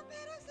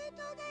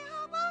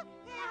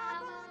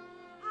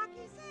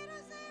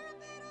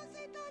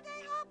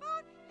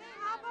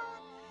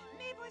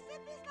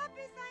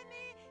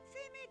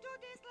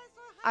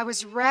 I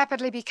was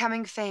rapidly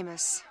becoming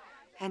famous,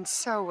 and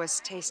so was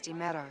Tasty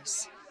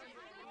Meadows.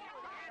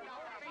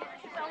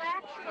 Well,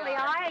 actually,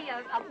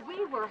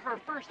 we were her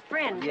first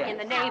friend in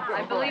the neighborhood.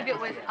 I believe it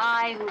was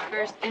I who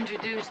first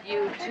introduced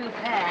you to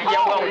Pat.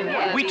 Yeah,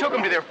 well, we took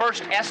them to their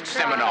first EST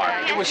seminar.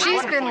 It was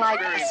She's been like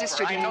a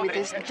sister to me.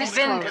 This She's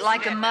been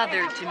like a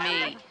mother to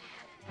me.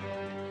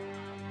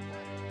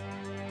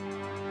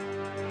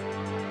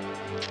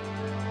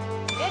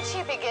 Did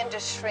she begin to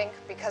shrink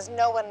because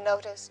no one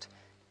noticed?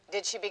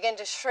 Did she begin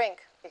to shrink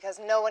because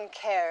no one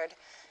cared?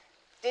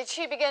 Did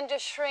she begin to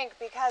shrink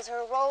because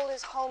her role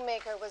as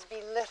homemaker was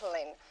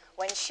belittling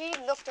when she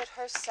looked at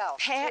herself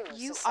Pat, through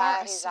you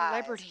are a society's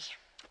celebrity.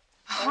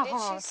 eyes? Or did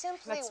Oh, she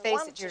simply let's face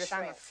want it, to Judith, I'm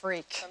a shrink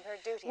freak. from her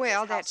duties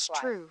Well, as that's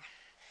housewife? true.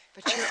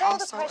 But And you're so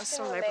also the a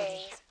question celebrity.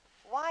 remains,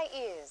 why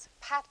is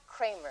Pat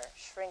Kramer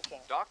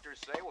shrinking? Doctors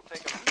say it will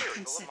take a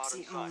miracle of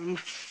modern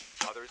science.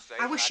 Others say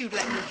I wish Pat you'd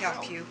let me Kramer's help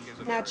health you. is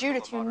a Now, miracle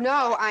Judith, of you modern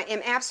know science. I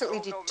am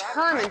absolutely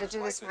determined to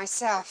do this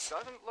myself.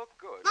 Doesn't look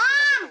good.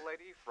 Mom!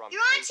 Lady from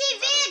You're on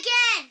TV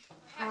again!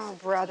 Oh,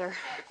 brother.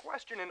 The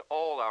question in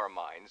all our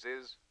minds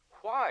is,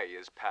 why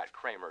is Pat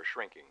Kramer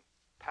shrinking?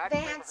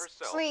 Vance,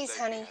 please,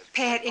 honey.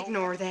 Pat,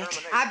 ignore that.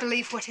 I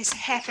believe what has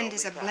happened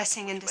is a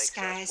blessing in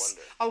disguise,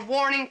 a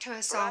warning to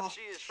us all.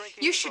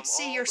 You should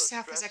see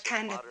yourself as a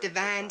kind of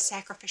divine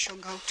sacrificial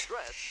goat.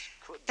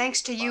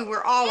 Thanks to you,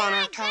 we're all on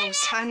our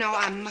toes. I know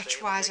I'm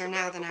much wiser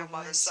now than I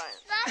was.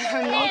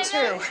 Me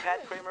too.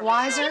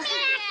 Wiser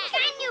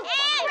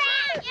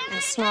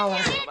and smaller.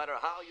 No matter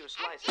how you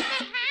slice it, it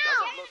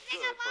doesn't look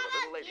good for the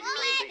little lady from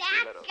Tasty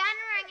Meadows.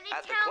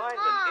 At the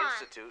Kleinman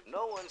Institute,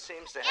 no one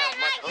seems to have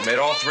much hope. Made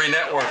all 3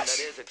 networks.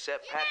 That is,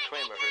 except Pat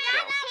Kramer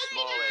herself,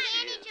 small as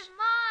she is.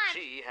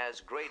 She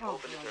has great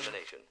hope and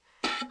determination.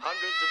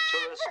 Hundreds of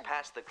tourists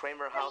pass the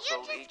Kramer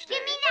household each day,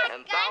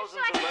 and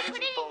thousands of letters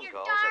and phone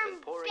calls have been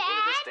pouring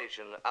into the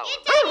station hourly.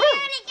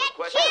 The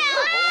question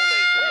the whole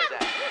nation is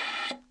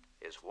asking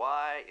is,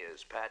 why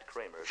is Pat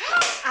Kramer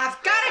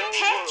I've got it,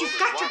 Pat. You've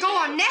got to go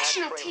on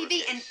national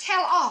TV and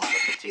tell all.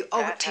 You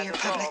owe it to your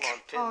public.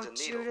 Oh,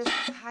 Judith,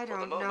 I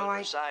don't know.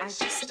 I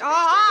just...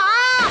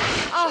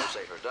 Oh,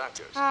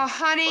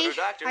 honey,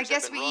 I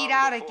guess we eat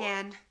out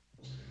again.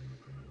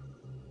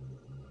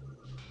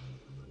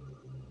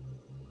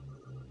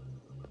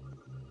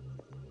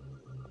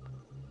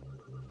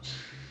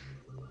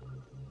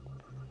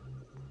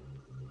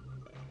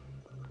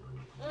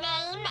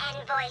 Name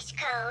and voice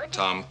code.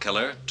 Tom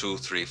Keller,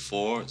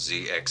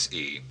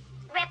 234ZXE.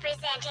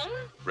 Representing.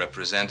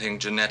 Representing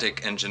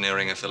Genetic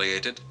Engineering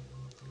Affiliated,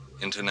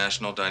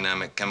 International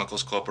Dynamic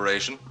Chemicals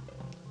Corporation,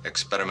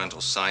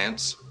 Experimental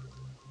Science,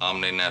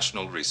 Omni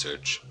National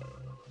Research.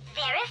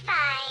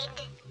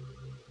 Verified.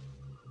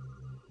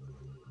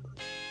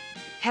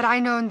 Had I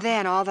known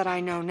then all that I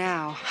know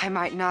now, I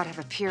might not have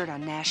appeared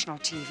on national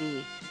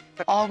TV.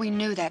 But all we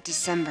knew that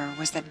December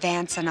was that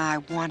Vance and I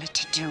wanted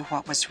to do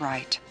what was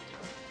right.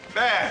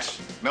 Vance,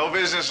 no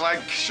business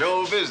like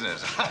show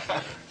business.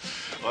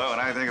 Well, when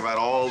I think about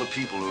all the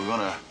people who are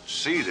gonna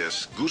see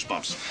this,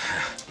 goosebumps.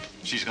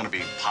 She's gonna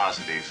be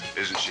positive,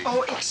 isn't she?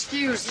 Oh,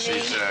 excuse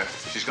me.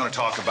 She's gonna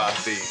talk about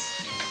the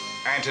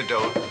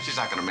antidote. She's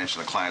not gonna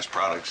mention the client's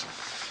products.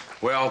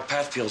 Well,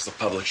 Pat feels the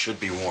public should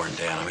be warned,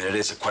 Dan. I mean, it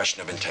is a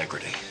question of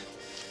integrity.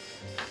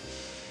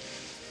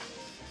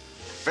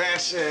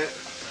 Vance,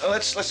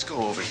 let's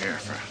go over here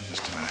for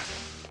just a minute.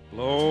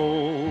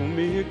 Blow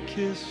me a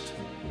kiss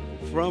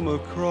from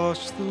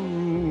across the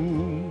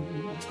room.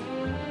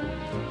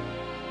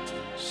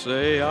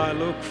 Say I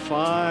look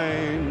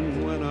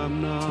fine when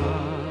I'm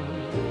not.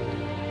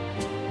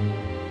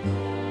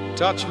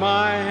 Touch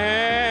my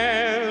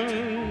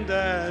hand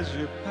as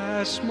you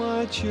pass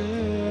my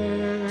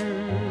chair.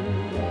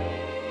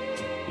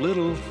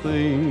 Little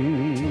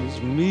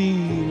things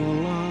mean a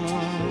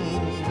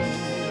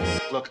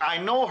lot. Look, I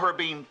know her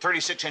being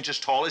 36 inches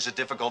tall is a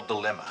difficult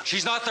dilemma.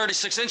 She's not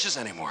 36 inches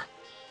anymore.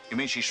 You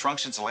mean she's shrunk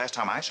since the last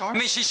time I saw her? I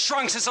mean, she's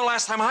shrunk since the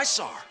last time I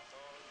saw her.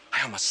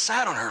 I almost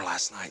sat on her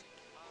last night.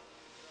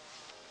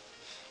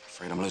 I'm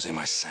afraid I'm losing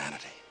my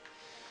sanity.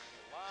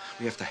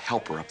 We have to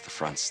help her up the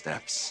front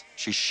steps.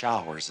 She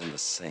showers in the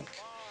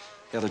sink.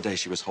 The other day,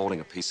 she was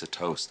holding a piece of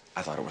toast.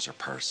 I thought it was her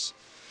purse.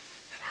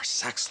 And our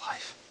sex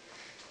life.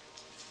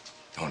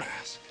 Don't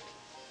ask.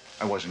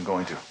 I wasn't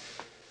going to.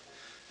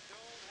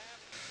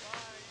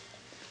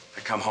 I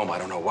come home, I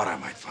don't know what I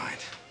might find.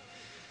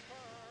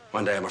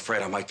 One day, I'm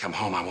afraid I might come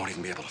home, I won't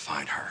even be able to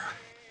find her.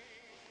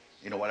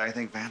 You know what I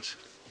think, Vance?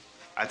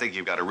 I think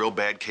you've got a real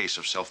bad case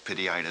of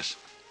self-pity-itis.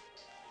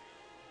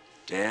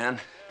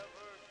 Dan,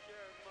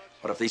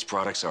 what if these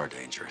products are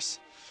dangerous?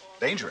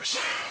 Dangerous?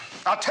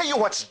 I'll tell you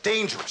what's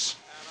dangerous.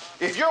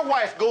 If your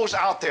wife goes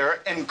out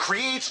there and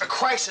creates a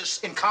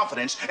crisis in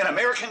confidence in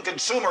American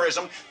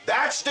consumerism,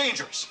 that's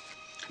dangerous.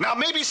 Now,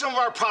 maybe some of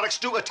our products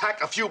do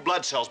attack a few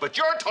blood cells, but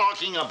you're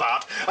talking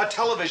about a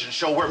television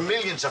show where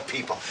millions of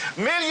people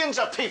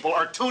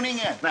are tuning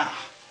in. Now,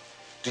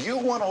 do you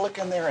want to look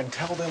in there and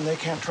tell them they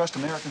can't trust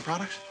American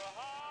products?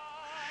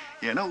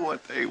 You know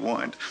what they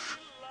want?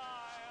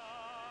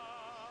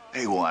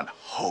 They want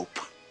hope.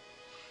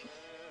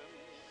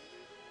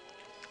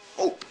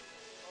 Hope.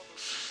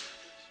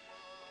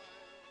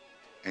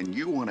 And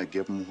you want to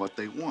give them what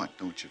they want,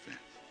 don't you, Vance?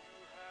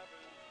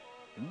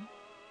 Hmm?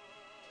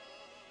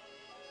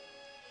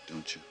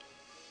 Don't you?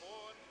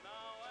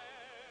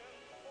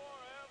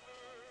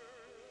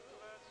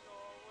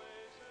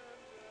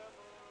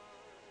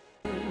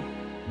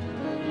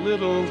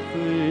 Little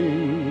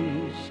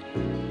things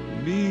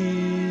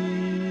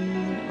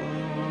mean a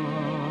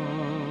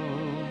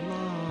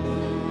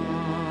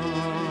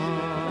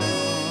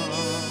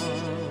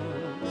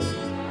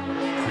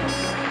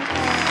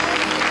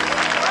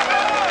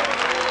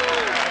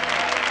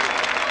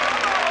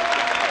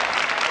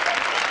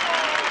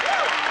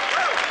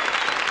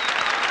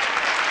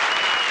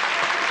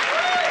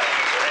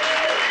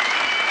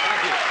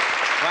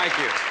Thank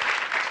you.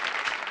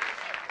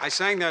 I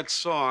sang that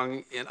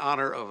song in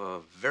honor of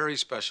a very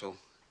special,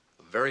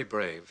 a very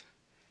brave,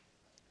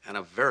 and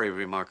a very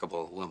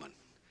remarkable woman.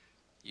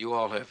 You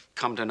all have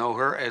come to know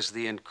her as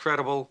the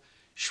incredible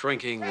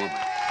shrinking woman.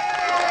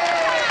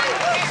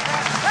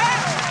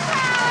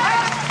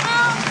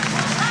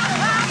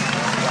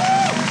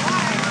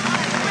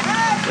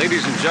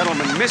 Ladies and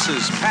gentlemen,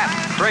 Mrs. Pat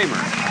Kramer.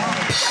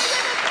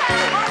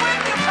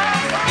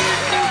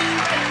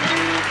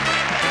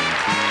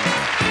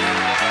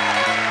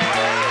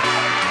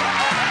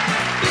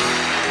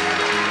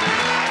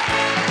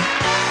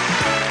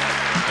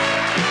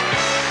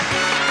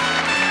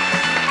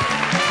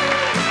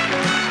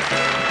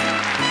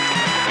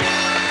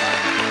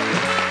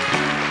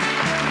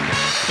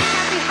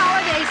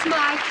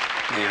 Mike.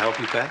 May I help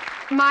you, Pat?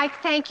 Mike,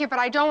 thank you, but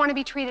I don't want to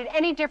be treated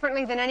any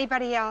differently than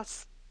anybody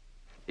else.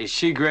 Is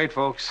she great,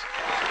 folks?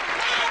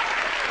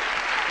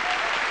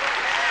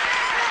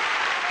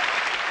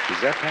 Is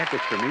that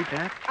package for me,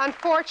 Pat?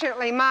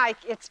 Unfortunately, Mike,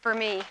 it's for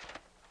me.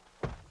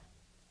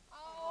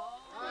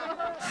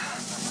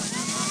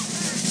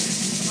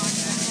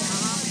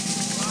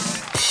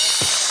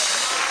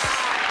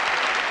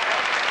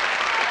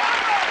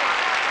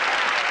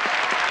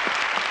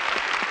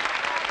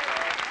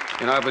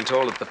 You know, I've been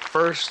told that the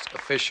first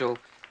official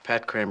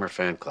Pat Kramer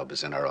fan club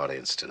is in our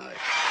audience tonight.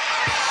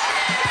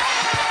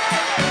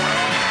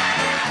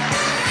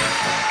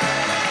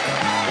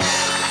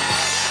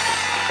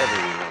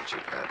 Everyone loves you,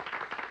 Pat.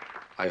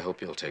 I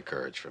hope you'll take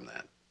courage from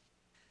that.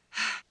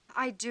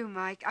 I do,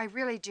 Mike. I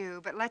really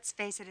do. But let's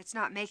face it, it's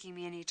not making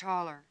me any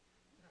taller.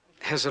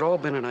 Has it all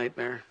been a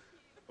nightmare?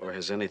 Or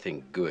has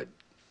anything good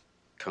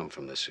come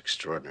from this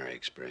extraordinary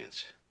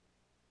experience?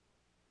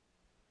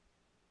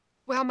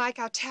 Well, Mike,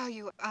 I'll tell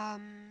you,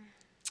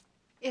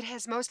 it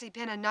has mostly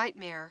been a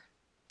nightmare.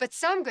 But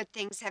some good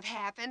things have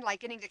happened, like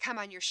getting to come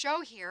on your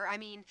show here. I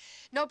mean,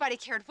 nobody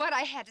cared what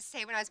I had to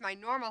say when I was my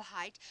normal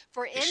height.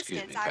 For Excuse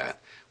instance, me,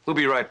 Pat. We'll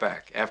be right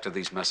back after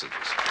these messages.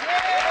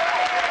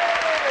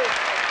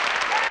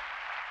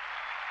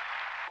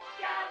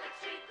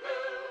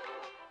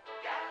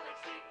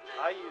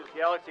 I used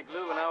Galaxy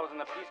Glue when I was in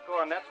the Peace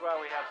Corps, and that's why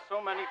we have so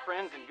many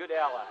friends and good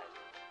allies.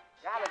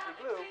 Galaxy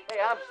Glue? Hey,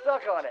 I'm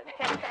stuck on it.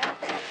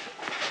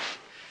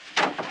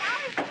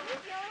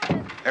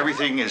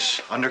 Everything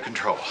is under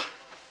control.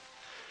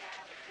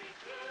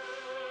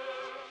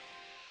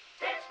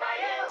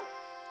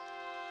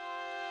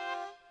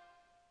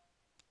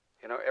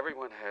 You know,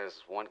 everyone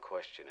has one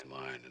question in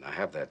mind, and I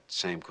have that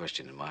same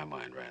question in my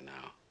mind right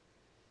now.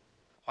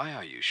 Why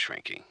are you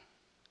shrinking?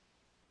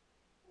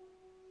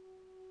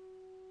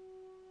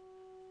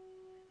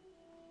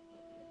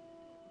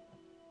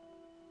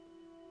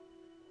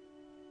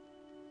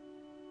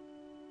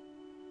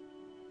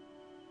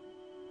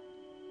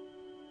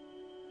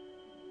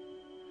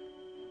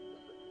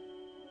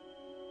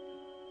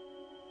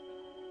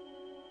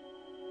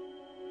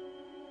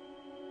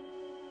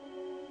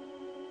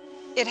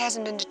 it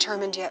hasn't been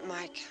determined yet,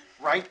 Mike.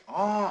 Right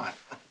on.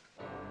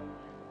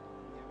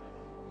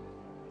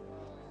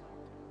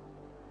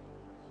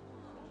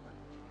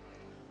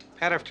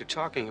 Pat, after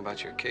talking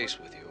about your case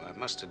with you, I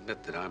must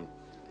admit that I'm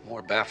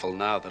more baffled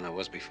now than I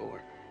was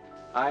before.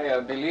 I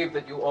believe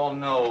that you all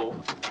know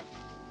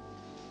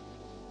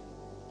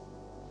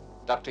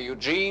Dr.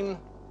 Eugene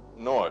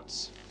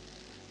Nortz.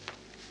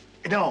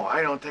 No,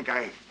 I don't think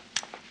I...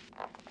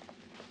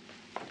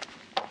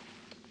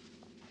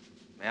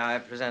 May I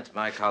present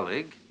my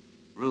colleague,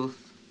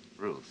 Ruth.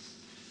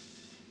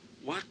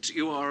 What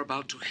you are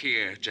about to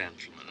hear,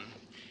 gentlemen,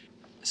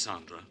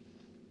 Sandra,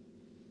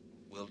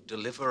 will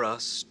deliver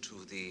us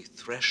to the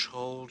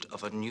threshold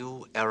of a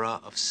new era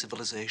of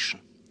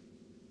civilization.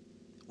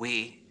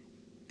 We,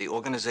 the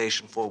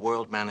Organization for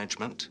World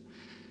Management,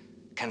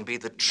 can be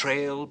the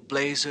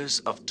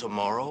trailblazers of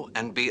tomorrow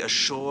and be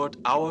assured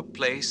our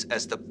place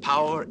as the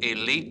power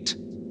elite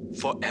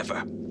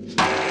forever.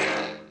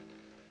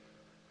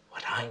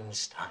 What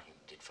Einstein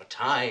did for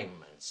time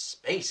and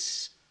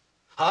space,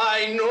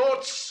 I,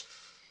 Nortz,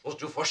 will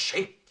do for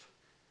shape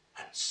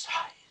and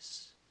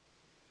size.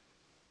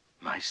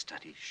 My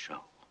studies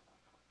show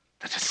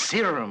that a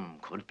serum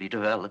could be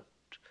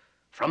developed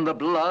from the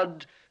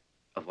blood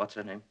of what's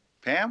her name?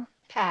 Pam?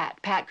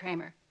 Pat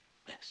Kramer.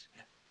 Yes.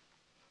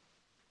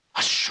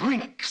 A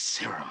shrink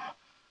serum,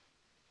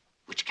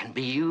 which can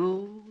be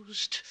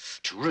used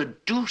to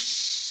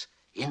reduce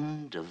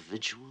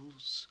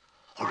individuals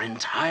or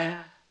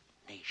entire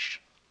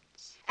nations.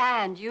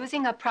 And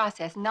using a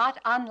process not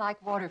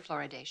unlike water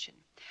fluoridation,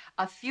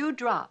 a few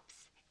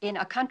drops in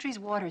a country's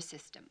water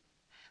system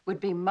would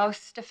be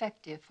most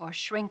effective for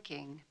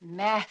shrinking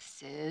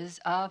masses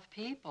of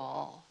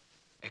people.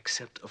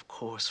 Except, of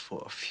course,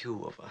 for a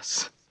few of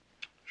us.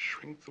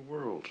 Shrink the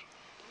world.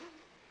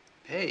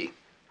 Hey,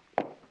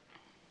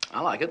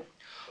 I like it.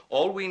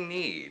 All we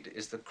need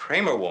is the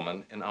Kramer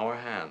woman in our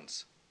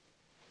hands.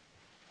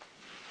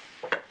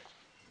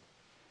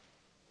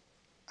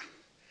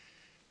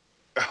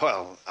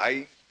 Well,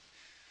 I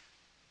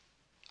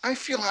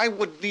feel I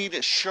would need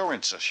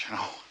assurances, you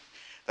know,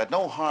 that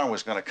no harm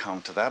was going to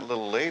come to that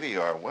little lady,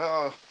 or,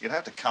 well, you'd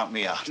have to count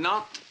me out.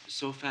 Not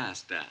so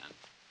fast, Dan.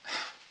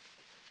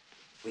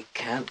 We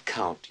can't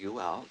count you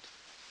out.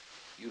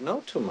 You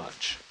know too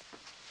much.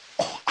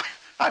 Oh,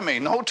 I may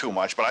know too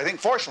much, but I think,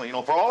 fortunately, you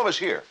know, for all of us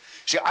here,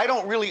 see, I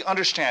don't really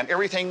understand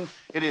everything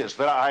it is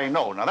that I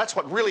know. Now, that's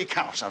what really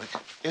counts,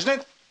 isn't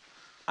it?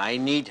 I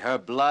need her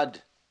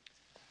blood.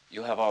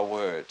 You have our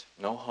word.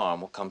 No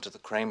harm will come to the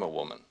Kramer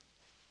woman.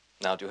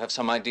 Now, do you have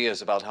some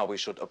ideas about how we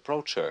should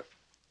approach her?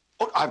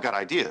 Oh, I've got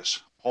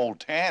ideas.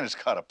 Old Dan has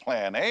got a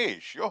plan A,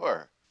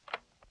 sure.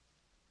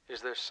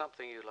 Is there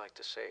something you'd like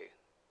to say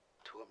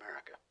to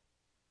America?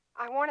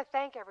 I want to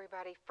thank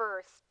everybody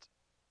first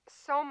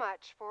so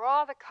much for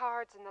all the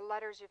cards and the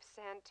letters you've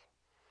sent,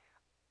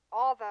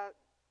 all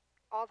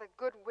the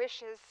good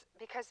wishes,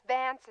 because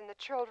Vance and the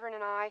children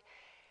and I,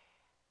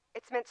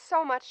 it's meant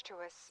so much to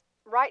us.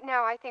 Right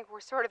now, I think we're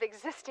sort of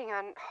existing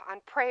on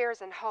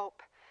prayers and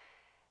hope.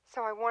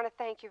 So I want to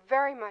thank you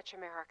very much,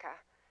 America,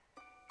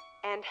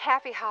 and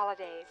happy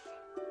holidays.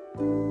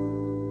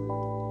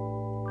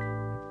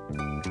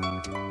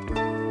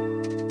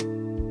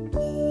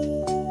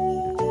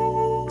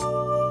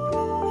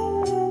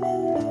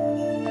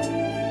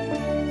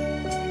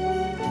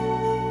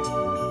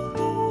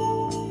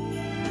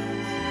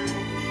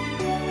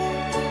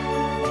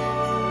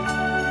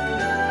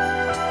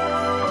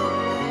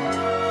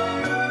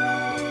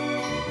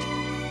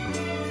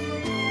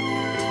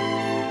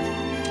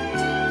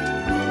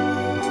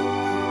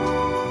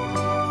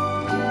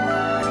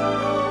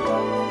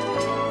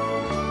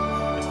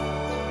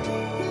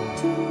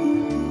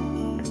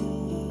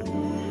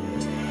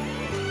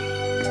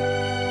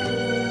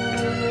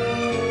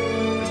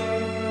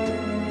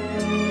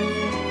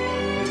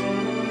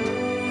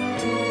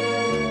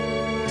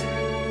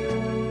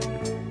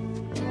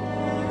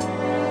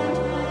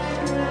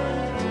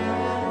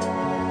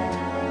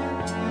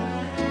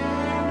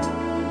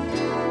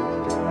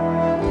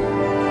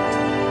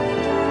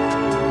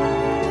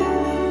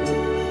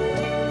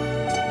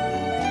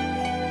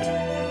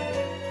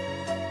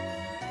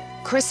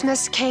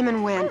 Christmas came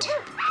and went.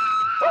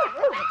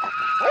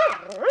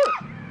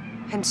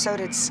 And so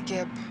did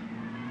Skip.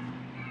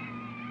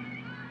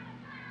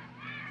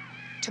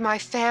 To my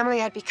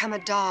family, I'd become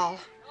a doll.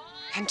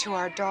 And to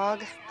our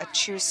dog, a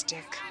chew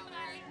stick.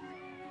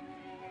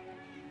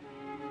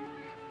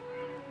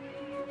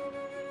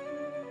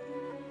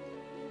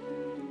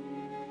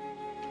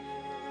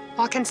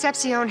 While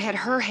Concepcion had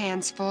her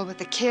hands full with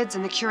the kids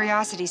and the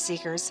curiosity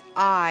seekers,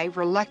 I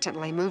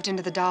reluctantly moved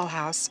into the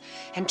dollhouse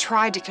and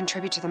tried to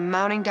contribute to the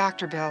mounting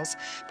doctor bills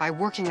by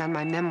working on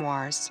my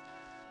memoirs.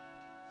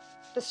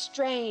 The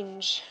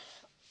strange,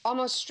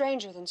 almost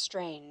stranger than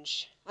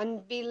strange,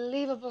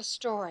 unbelievable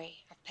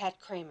story of Pat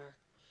Kramer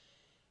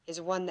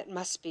is one that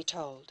must be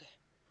told.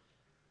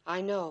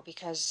 I know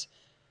because,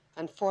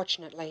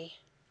 unfortunately,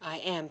 I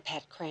am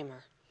Pat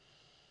Kramer.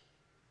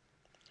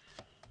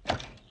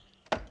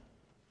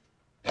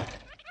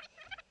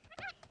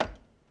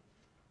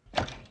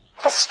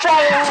 The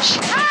strange,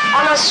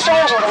 almost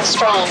stranger than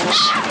strange.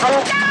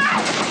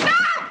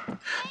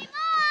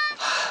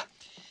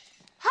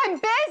 I'm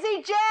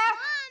busy, Jeff!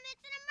 Mom,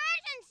 it's an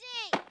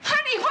emergency!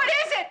 Honey, what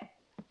is it?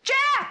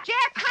 Jeff!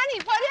 Jeff, honey,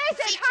 what is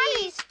it,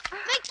 honey? Geez,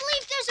 make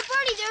believe there's a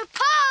birdie there.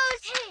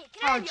 Pose! Hey,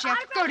 can I Oh, have your Jeff,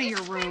 autograph, go to Mrs.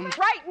 your room. Kramer?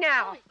 Right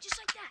now. Just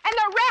like that. And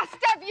the rest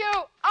of you,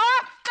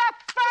 off the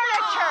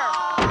furniture!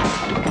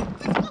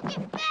 Let's go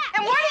get back.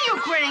 And what are you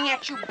grinning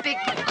at, you big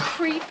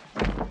creep?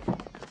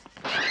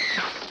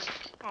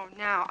 Oh,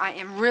 now I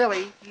am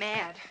really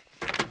mad.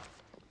 And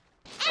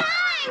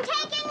I'm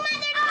taking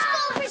Mother to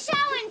school for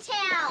show and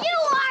tell. You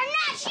are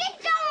not. She's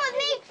done with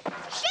me.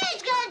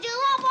 She's gonna do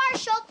love our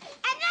show,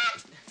 and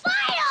that's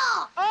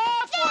vital.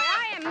 Oh, boy,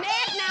 I am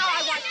mad now.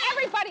 I want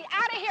everybody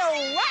out of here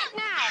right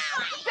now.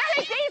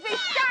 Very easy,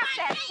 stop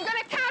that. I'm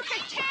gonna count to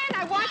 10.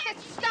 I want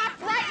this to stop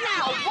right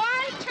now.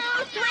 1,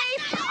 2, 3.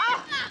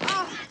 Oh,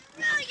 oh.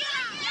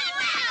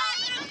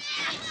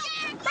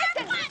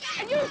 Listen,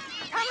 and you,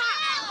 come on.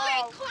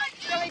 Oh,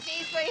 Billy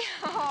Beasley.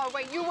 Oh,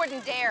 wait, you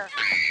wouldn't dare.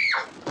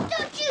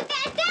 Don't you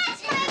think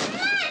that's my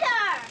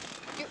mother?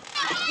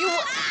 You,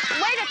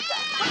 wait a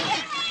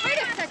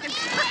second.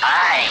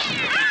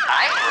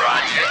 I'm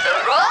Roger the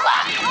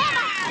Robot.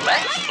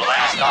 Let's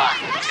blast off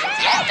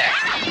together.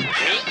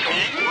 Meet me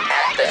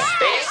at the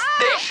space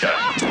station.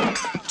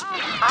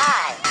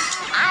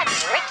 I'm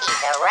Ricky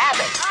the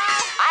Rabbit.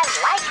 I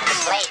like to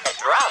play the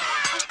drum.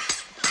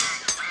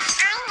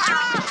 I'm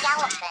the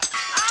elephant.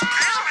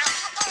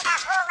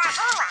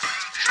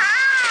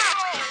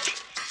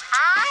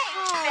 I'm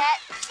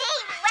Betsy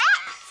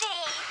Ratsy.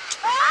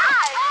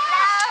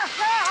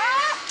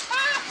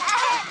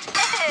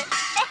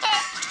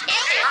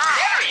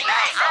 Very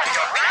nice of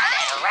you,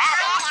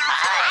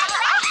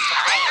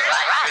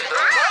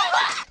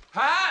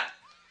 Pat!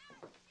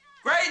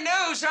 Great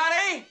news,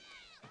 honey!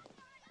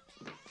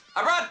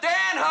 I brought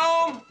Dan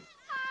home!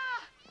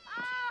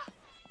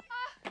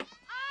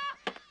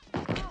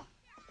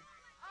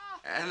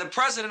 And the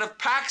president of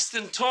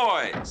Paxton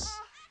Toys.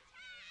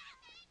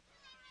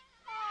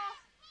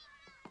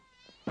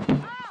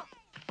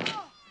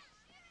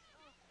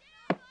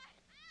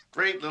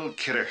 Great little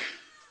kidder.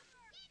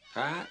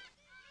 Pat?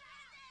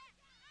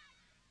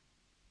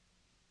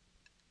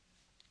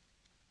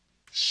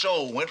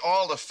 So, when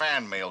all the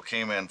fan mail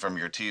came in from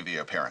your TV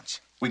appearance,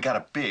 we got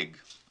a big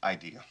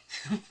idea.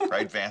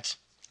 Right, Vance?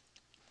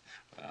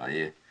 Well,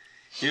 you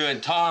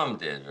and Tom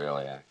did,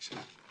 really,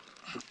 actually.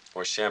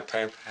 More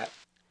champagne, Pat?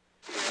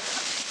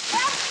 Vance,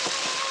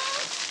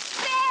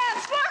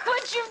 look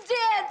what you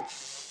did!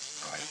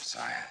 Oh, I'm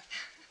sorry.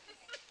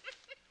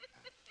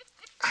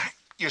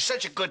 You're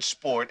such a good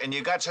sport, and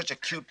you got such a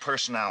cute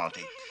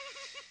personality.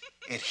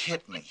 It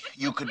hit me.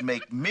 You could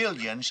make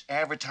millions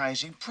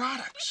advertising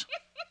products.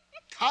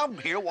 Tom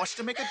here wants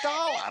to make a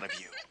doll out of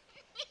you.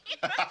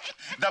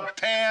 The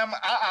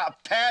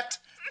Pat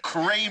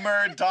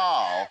Kramer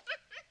doll.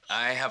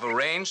 I have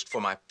arranged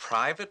for my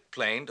private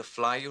plane to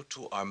fly you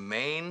to our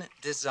main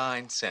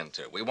design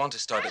center. We want to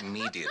start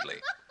immediately.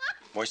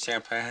 More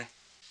champagne?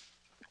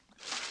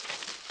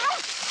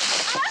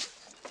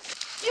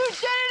 You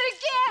did it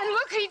again!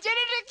 Look, he did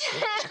it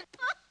again!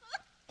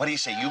 What do you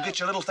say? You get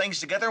your little things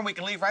together and we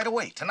can leave right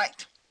away,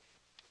 tonight.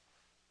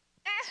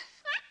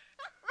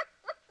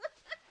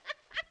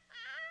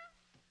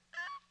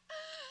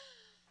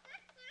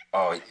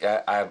 Oh,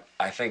 yeah,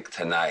 I think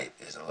tonight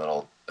is a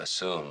little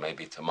assumed.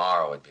 Maybe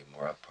tomorrow would be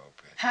more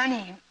appropriate.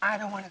 Honey, I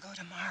don't want to go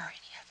tomorrow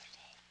any other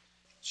day.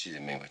 She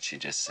didn't mean what she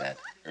just said.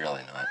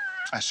 Really not.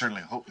 I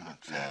certainly hope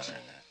not, Vance. No.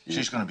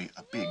 She's going to be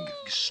a big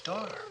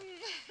star.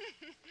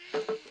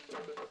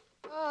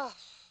 Oh.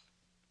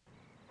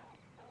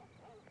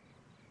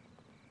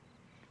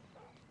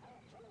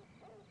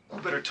 We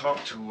better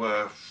talk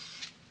to,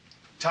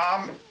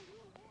 Tom.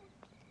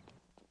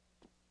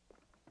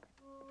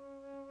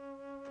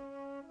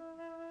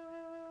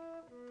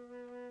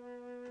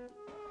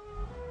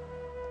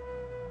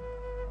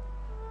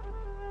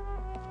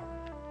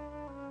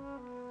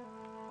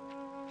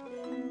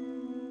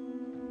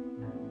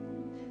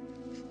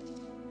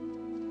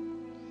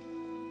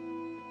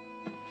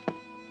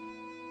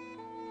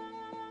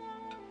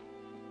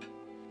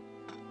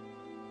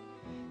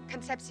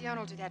 Concepcion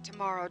will do that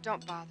tomorrow.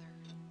 Don't bother.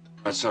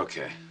 That's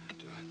okay.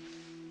 Do it.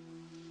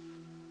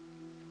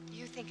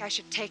 You think I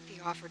should take the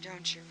offer,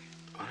 don't you?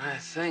 What I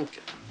think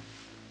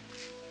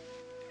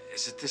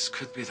is that this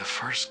could be the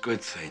first good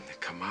thing to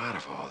come out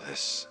of all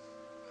this.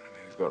 I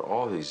mean, we've got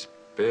all these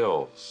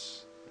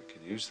bills. We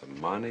could use the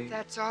money.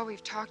 That's all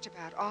we've talked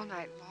about all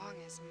night long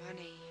is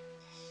money.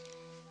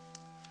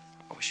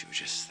 I wish you would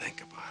just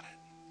think about it.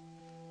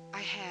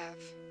 I have.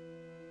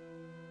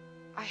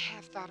 I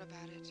have thought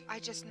about it.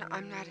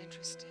 I'm not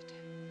interested.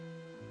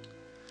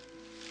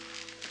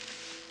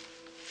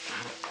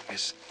 I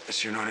guess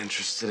you're not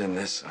interested in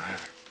this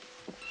either.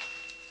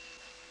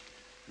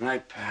 Good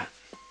night, Pat.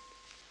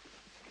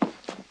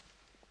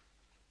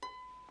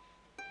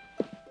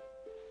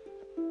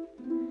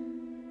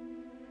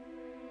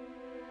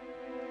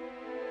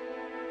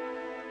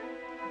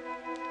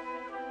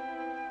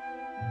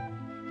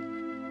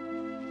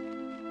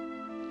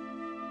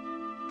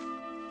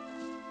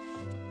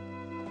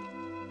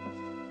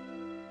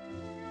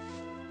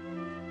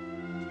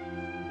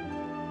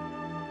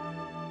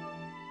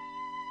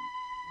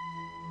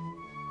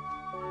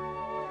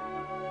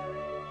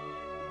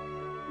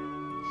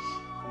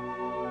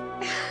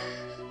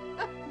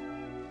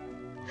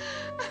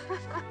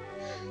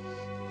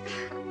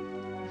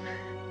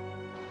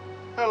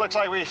 Well, looks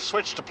like we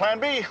switched to Plan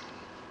B.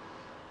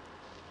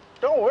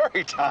 Don't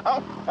worry,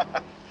 Tom.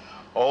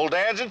 Old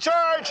Dan's in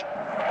charge.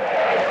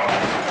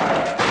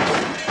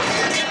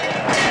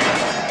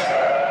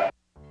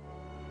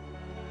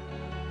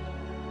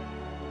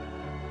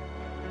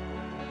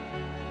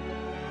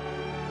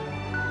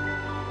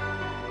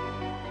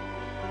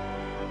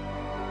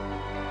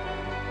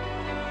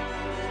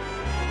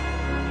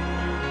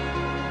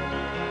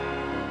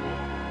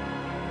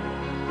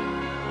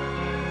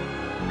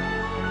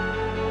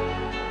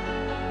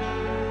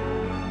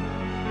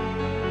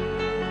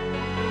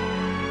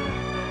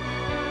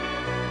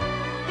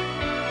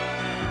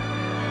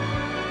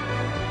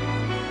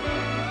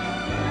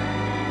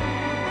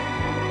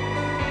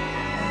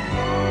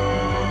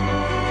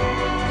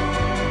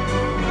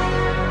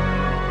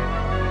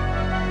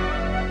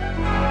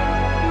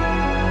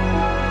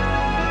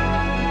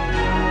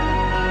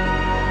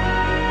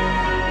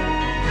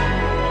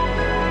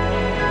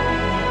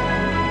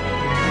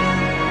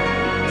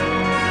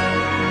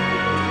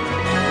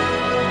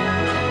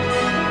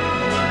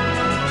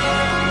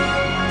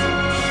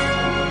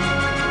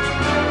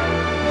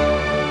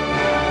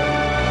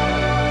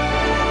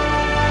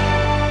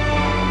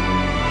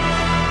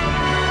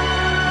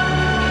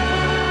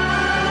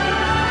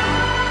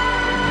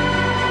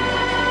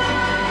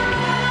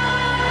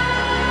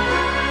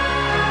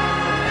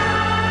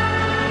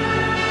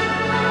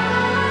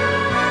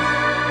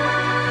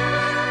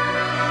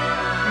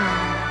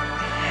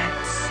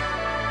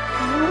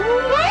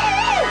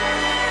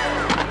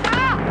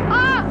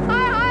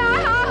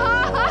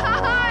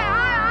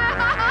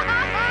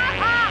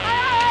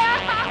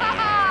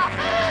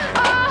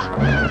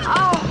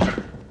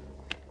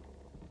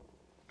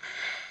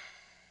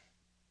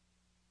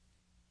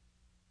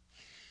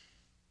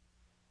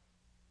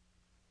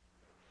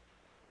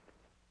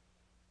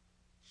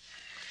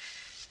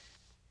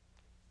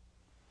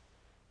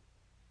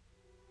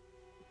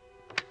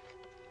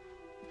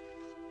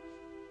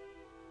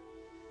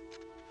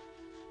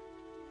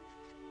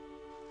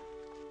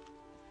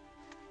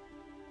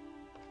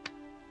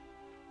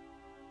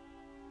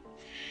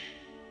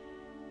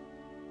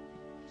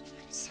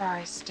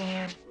 sorry,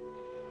 Stan.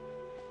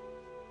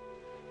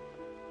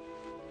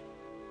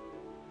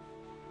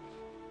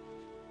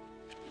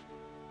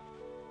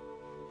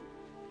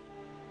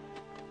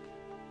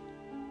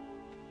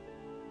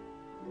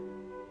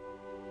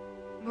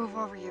 Move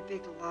over, you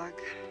big lug.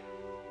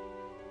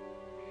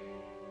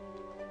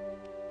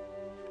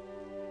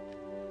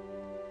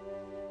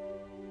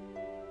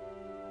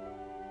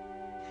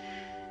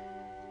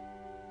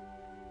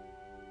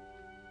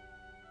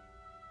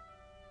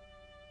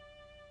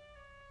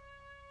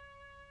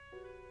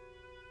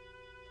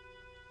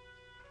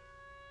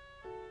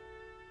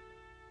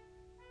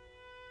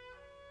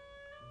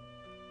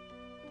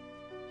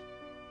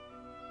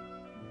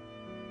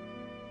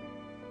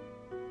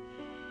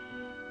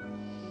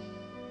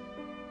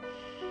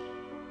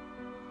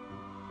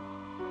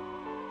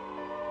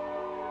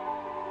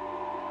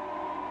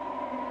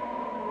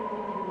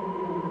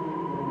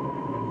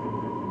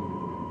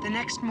 The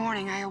next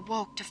morning, I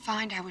awoke to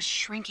find I was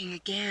shrinking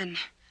again.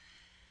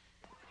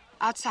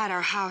 Outside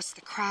our house,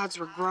 the crowds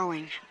were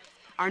growing.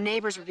 Our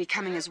neighbors were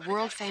becoming as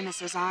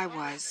world-famous as I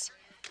was.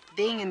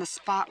 Being in the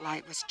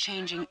spotlight was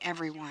changing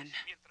everyone,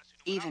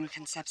 even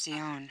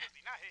Concepcion.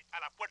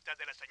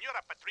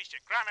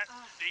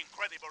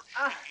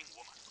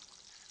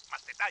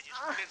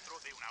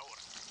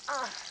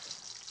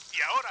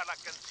 Y ahora la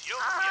canción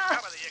que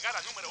acaba de llegar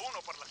a número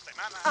 1 por la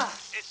semana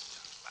es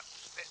para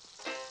usted.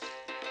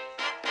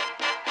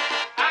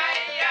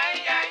 Ay,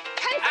 ay, ay.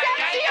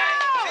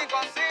 ¡Concepción! Si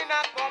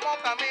cocina como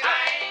camina.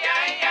 Ay,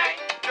 ay, ay.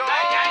 Yo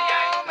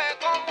me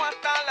como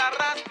hasta la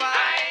raspa.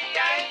 Ay,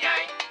 ay,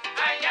 ay.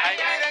 Ay, ay,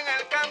 miren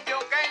el cambio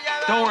que ella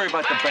da. Don't worry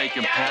about the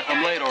bacon, Pat.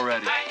 I'm late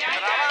already.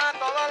 Trabaja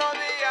todos los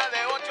días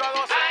de 8 a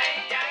 12.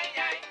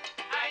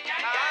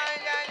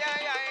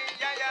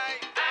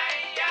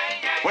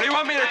 What do you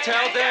want me to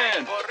tell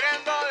Dan?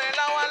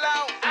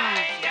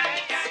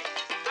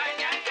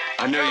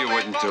 I knew you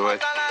wouldn't do it.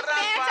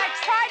 Vance, I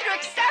tried to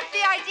accept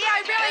the idea.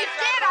 I really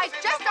did. I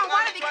just don't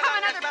want to become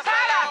another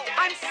product.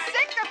 I'm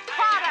sick of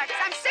products.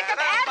 I'm sick of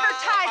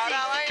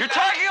advertising. You're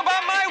talking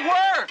about my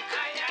work.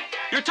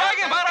 You're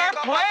talking about our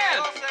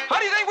plans. How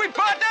do you think we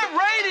bought that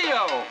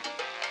radio?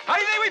 How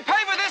do you think we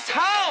pay for this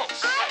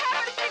house? I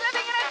happen to be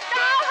living in a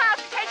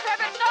dollhouse, in case you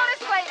haven't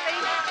noticed lately.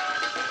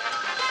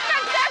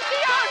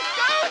 Concepcion,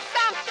 do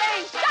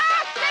something!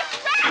 Stop this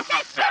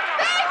racket! The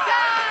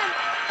bacon!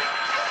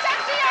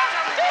 Concepcion,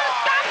 do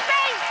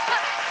something!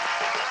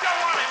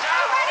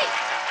 Already!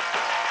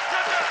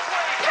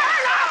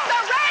 Turn off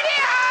the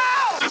radio!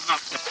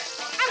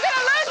 I'm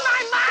gonna lose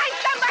my mind!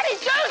 Somebody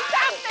do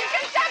something!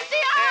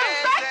 Concepcion!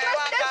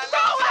 Breakfast is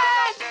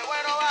ruined!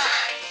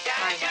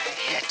 I have a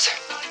hit.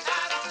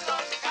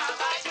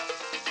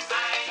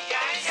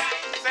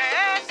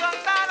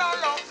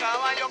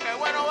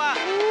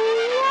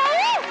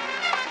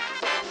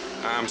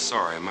 I'm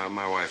sorry.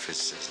 My wife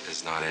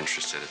is not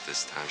interested at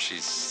this time.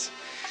 She's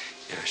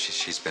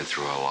been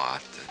through a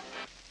lot.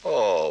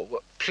 Oh,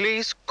 well,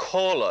 please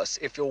call us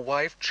if your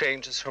wife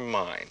changes her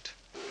mind.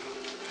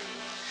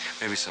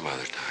 Maybe some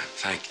other time.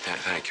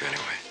 Thank you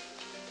anyway.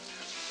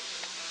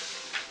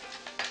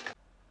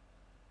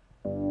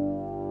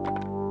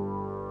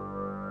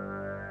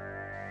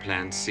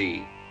 Plan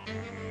C.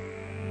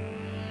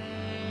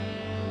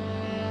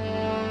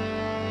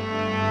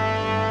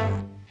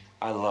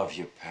 I love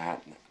you,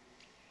 Pat.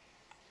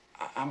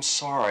 I'm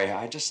sorry.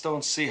 I just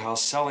don't see how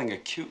selling a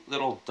cute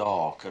little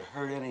doll could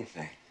hurt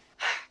anything.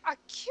 A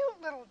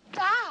cute little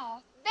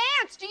doll?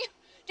 Vance, do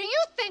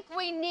you think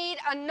we need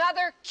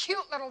another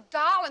cute little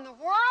doll in the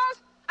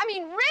world? I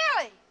mean,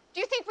 really?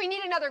 Do you think we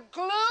need another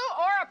glue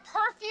or a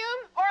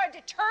perfume or a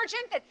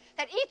detergent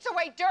that eats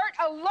away dirt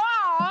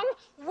along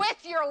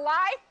with your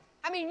life?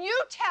 I mean,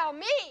 you tell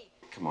me.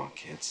 Come on,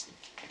 kids.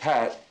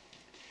 Pat,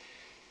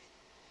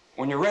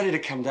 when you're ready to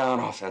come down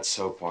off that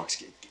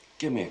soapbox,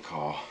 give me a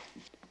call.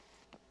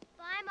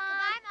 Bye, Mom.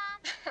 Bye,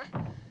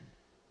 Mom.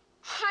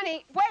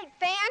 Honey, wait,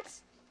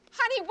 Vance.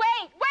 Honey,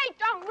 wait,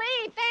 don't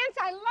leave. Vance,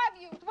 I love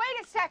you.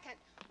 Wait a second.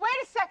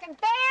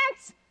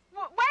 Vance,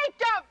 wait,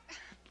 don't.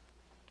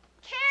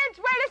 Kids,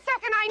 wait a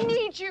second. I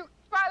need you.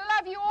 I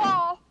love you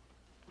all.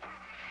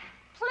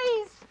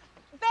 Please,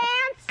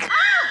 Vance.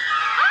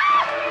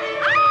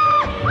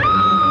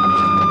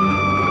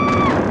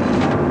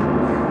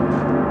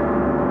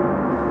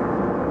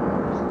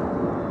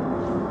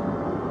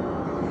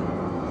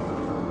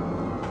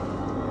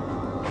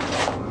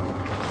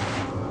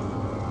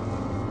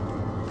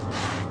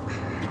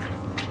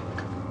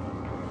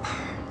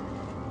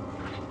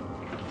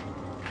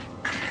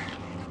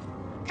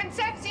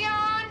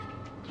 Concepcion!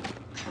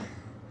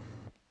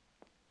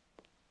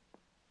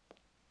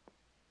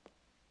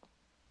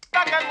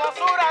 ¡Qué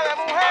hermosura de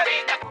mujer!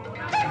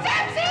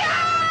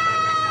 ¡Concepcion!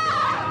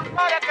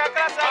 Parezca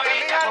clase de mi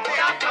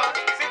jardín.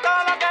 Si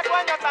todo lo que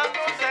sueño es tan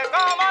dulce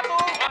como tú.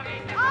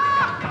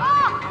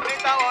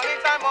 Bonita,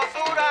 bonita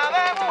hermosura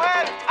de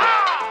mujer.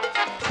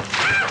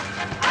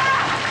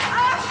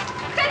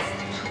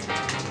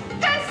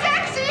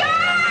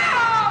 Concepcion!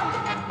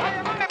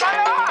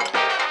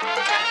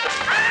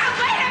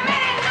 Wait a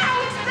minute! No,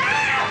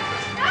 stop!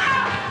 No!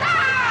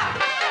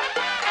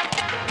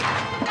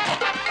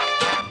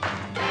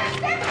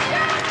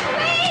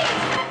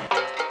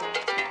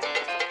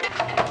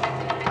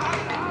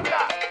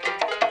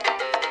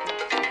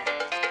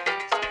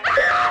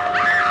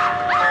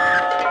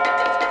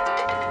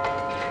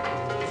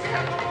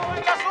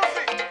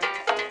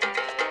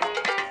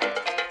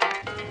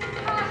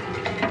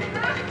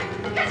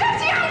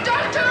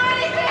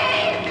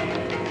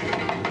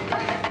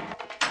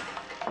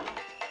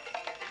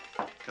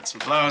 Some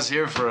flowers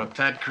here for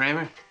Pat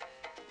Kramer.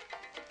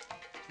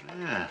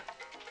 Yeah.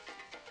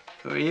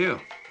 Who are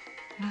you?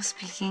 No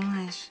speak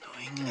English. No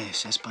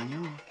English,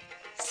 español.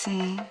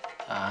 Sí.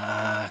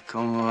 Ah,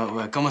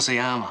 ¿cómo se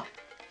llama?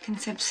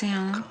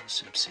 Concepción.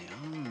 Concepción.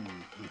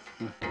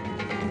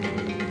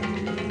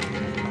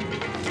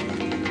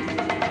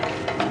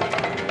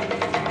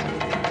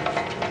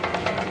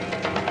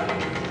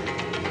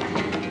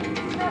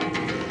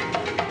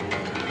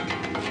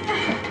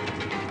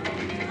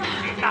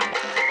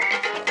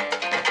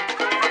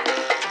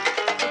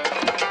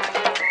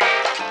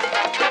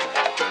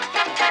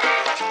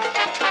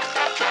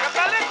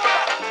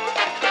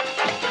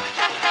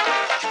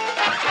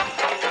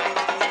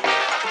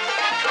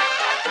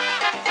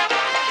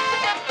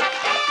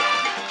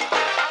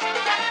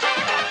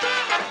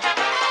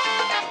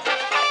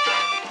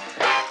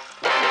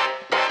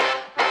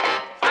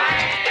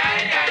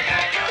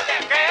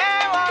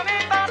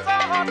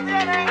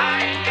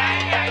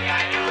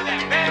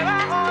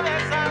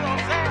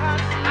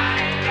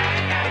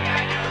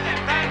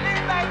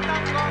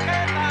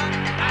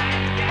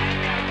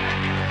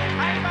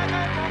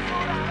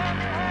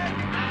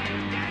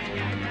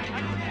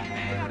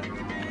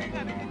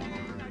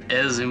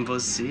 Es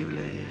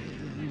imposible,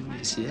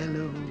 mi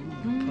cielo,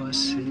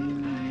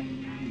 imposible,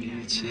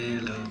 mi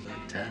cielo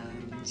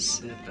tan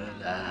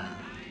separados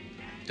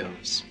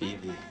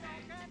vive,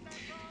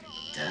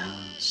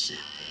 tan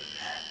separados.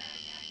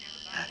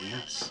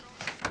 Adiós.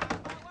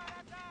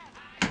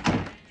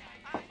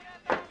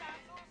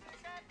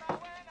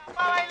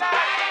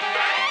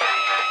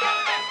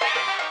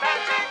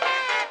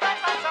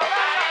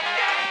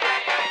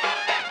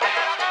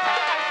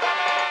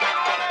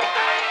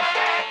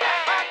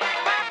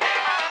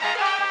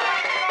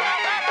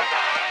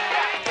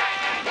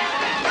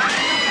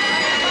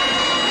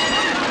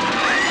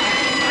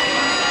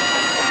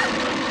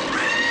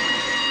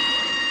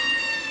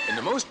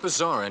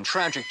 Bizarre and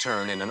tragic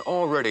turn in an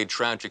already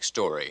tragic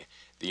story,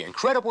 the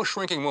incredible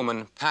shrinking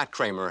woman, Pat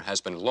Kramer, has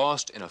been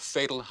lost in a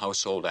fatal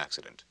household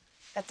accident.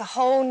 That the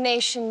whole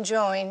nation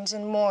joins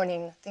in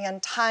mourning the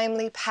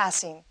untimely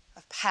passing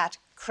of Pat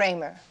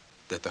Kramer.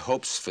 That the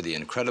hopes for the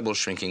incredible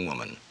shrinking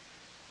woman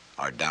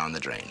are down the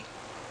drain.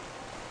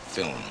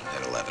 Film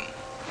at 11.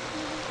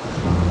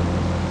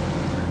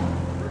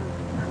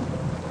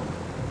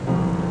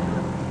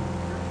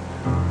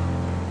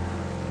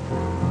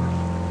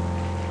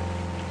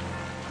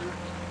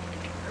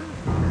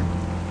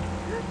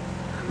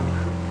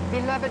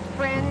 Beloved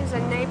friends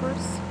and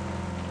neighbors,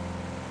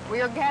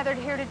 we are gathered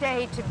here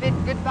today to bid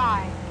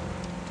goodbye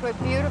to a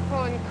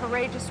beautiful and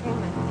courageous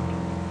woman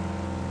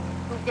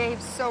who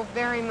gave so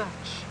very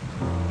much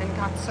and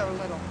got so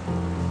little.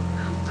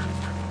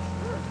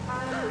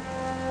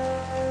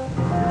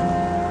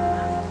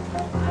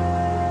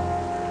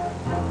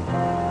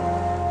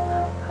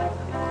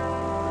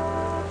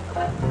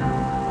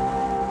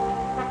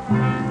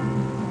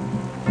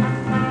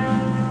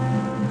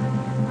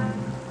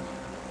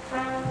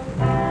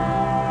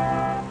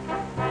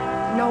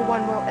 No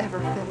one will ever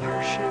fill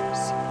her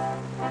shoes.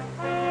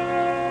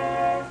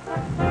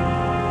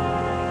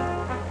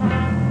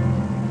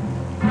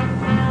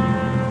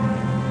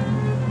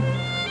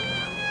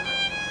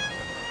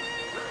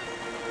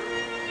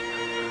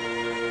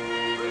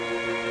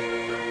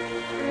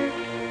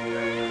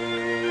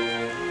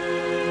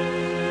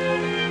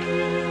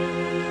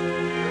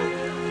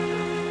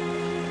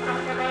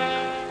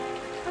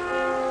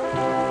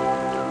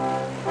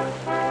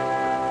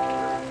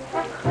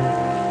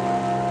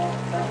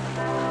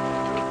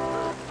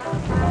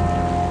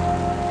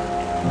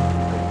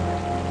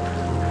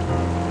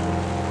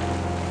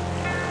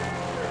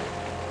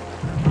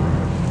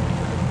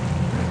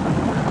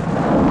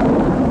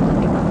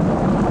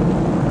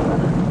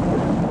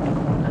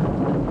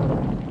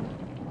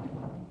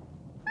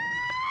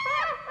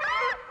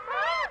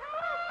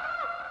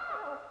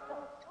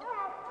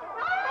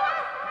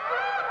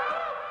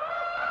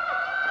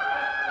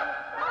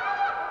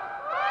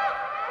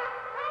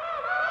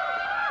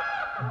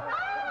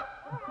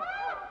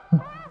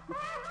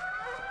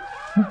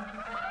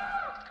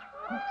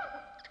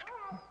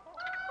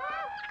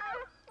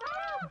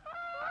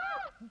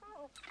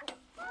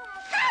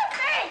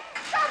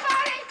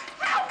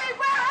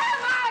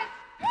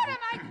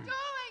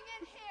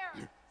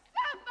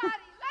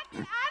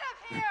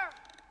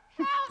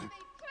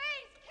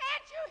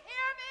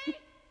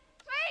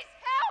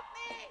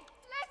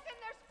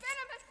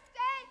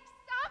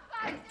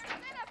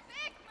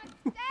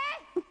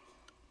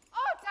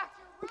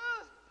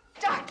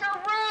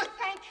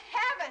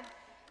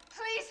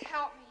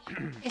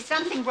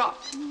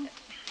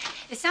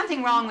 Is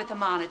something wrong with the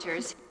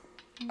monitors?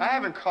 I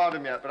haven't caught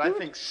him yet, but I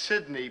think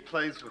Sydney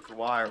plays with the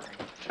wiring.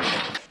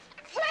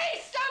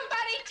 Please,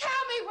 somebody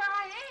tell me where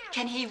I am.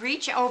 Can he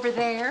reach over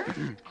there?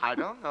 I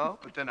don't know,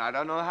 but then I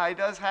don't know how he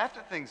does half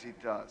the things he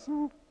does.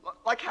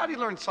 Like, how'd he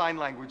learn sign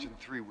language in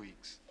 3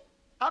 weeks?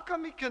 How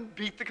come he can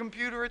beat the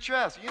computer at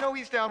chess? You know,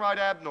 he's downright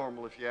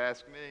abnormal, if you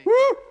ask me.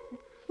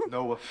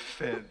 No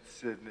offense,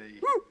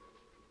 Sydney.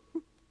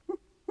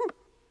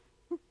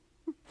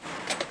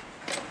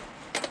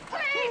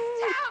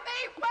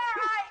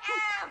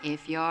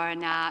 If you're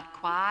not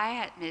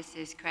quiet,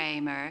 Mrs.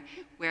 Kramer,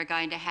 we're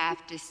going to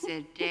have to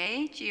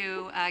sedate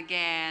you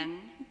again.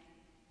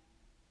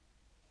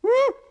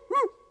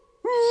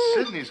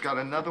 Sidney's got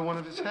another one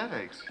of his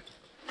headaches.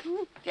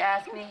 If you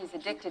ask me, he's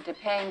addicted to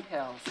pain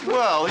pills.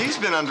 Well, he's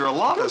been under a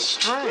lot of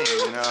strain,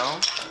 you know.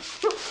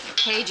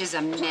 Cage is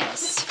a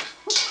mess.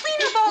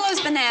 Clean up all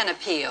those banana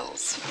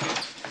peels.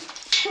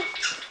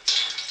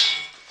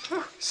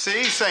 See,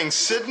 he's saying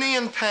Sidney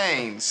in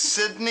pain.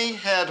 Sidney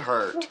head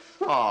hurt.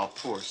 Oh,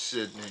 poor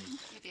Sidney.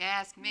 If you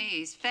ask me,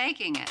 he's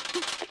faking it.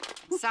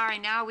 Sorry,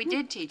 now we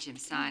did teach him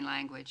sign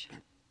language.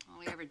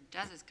 All he ever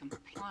does is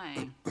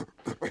complain.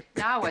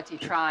 Now what's he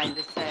trying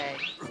to say?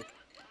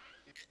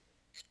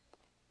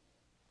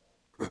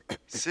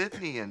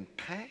 Sidney in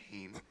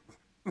pain?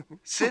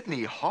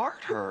 Sidney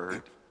heart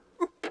hurt?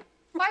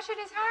 Why should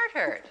his heart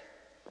hurt?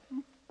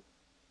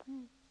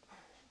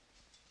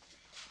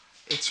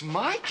 It's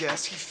my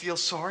guess he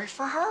feels sorry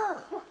for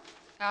her.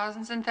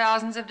 Thousands and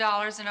thousands of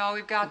dollars, and all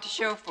we've got to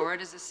show for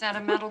it is a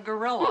sentimental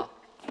gorilla.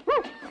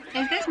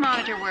 Is this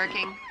monitor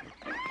working?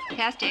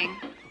 Testing.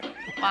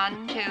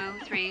 1, 2,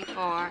 3,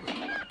 4.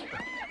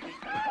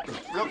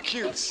 Real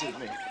cute,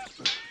 Sidney.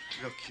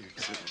 Real cute,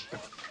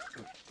 Sidney.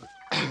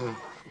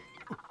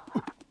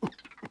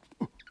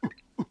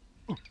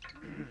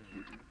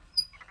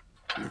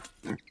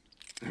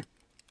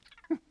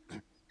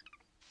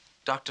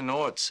 Dr.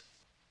 Nords.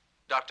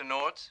 Dr.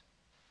 Nords?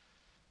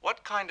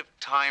 What kind of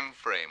time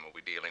frame are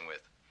we dealing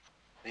with?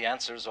 The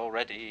answer's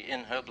already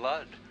in her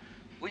blood.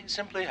 We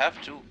simply have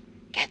to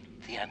get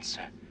the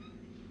answer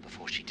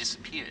before she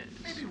disappears.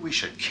 Maybe we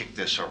should kick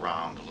this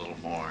around a little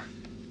more.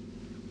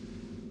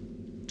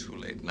 Too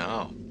late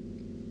now.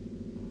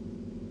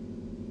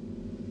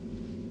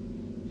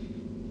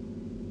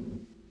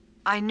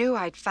 I knew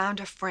I'd found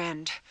a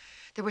friend.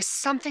 There was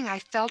something I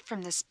felt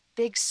from this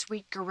big,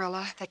 sweet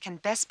gorilla that can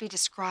best be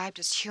described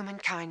as human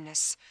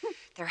kindness.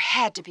 There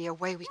had to be a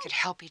way we could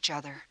help each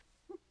other.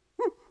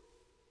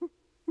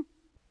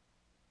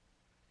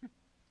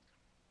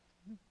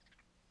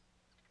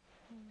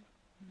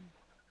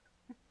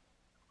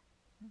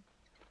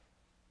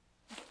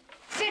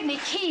 Sidney,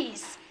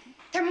 keys.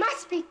 There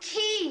must be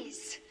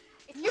keys.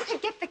 If you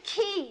could get the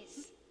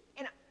keys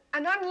and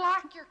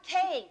unlock your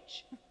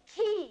cage.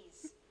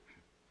 Keys.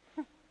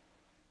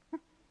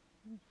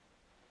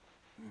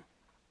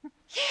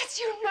 Yes,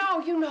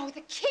 you know,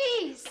 the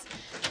keys.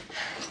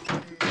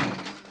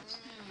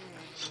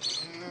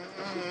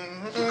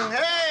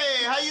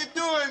 Hey, how you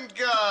doing,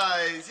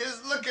 guys?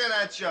 Just looking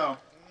at you.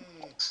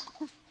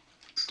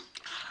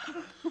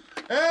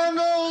 And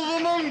all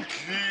the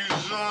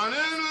monkeys on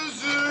in the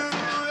zoo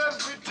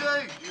every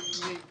day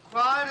give me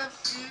quite a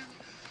few.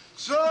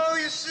 So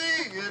you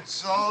see,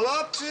 it's all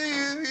up to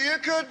you. You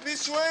could be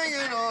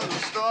swinging on a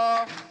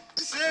star.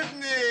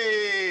 Sidney,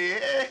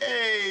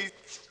 hey.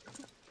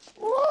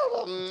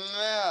 What a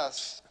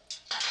mess.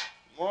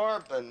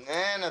 More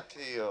banana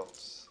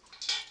peels.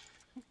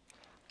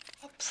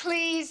 Oh,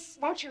 please,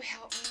 won't you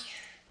help me?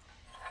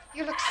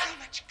 You look so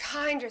much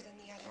kinder than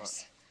the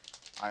others.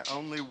 I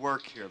only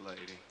work here,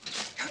 lady.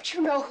 Don't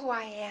you know who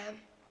I am?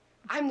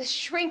 I'm the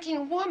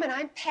shrinking woman.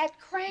 I'm Pat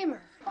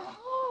Kramer.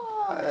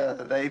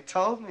 They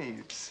told me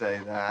you'd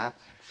say that.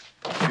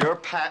 You're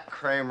Pat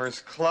Kramer's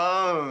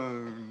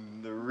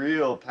clone. The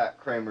real Pat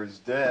Kramer's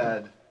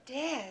dead.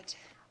 Dead?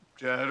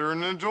 Deader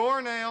than a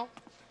doornail.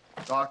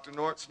 Dr.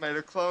 Nortz made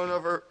a clone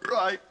of her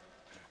right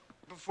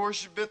before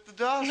she bit the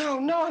dust. No,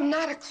 I'm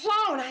not a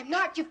clone. I'm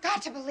not. You've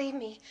got to believe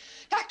me.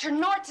 Dr.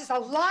 Nortz is a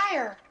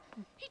liar.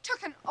 He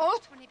took an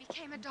oath when he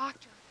became a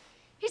doctor.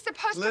 He's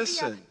supposed to be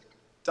Listen,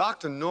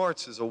 Dr.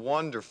 Nortz is a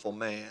wonderful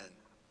man.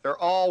 They're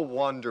all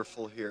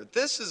wonderful here.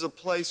 This is a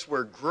place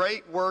where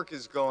great work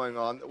is going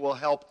on that will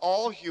help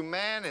all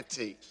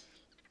humanity.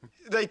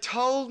 They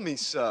told me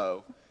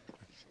so.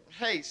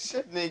 Hey,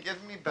 Sidney,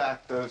 give me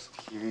back those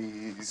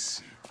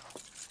keys.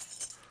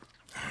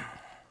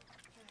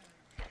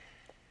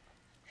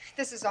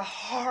 This is a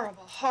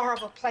horrible,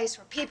 horrible place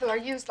where people are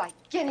used like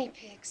guinea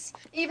pigs.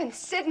 Even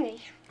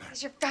Sidney.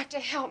 Please, you've got to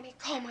help me.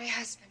 Call my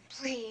husband,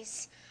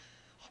 please.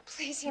 Oh,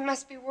 please, he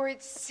must be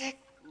worried sick.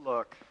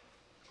 Look,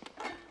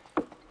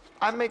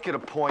 I make it a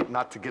point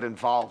not to get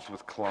involved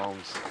with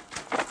clones.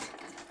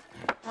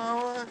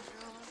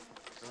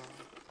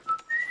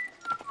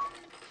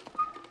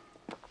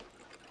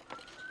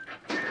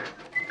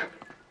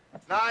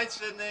 Night,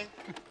 Sidney.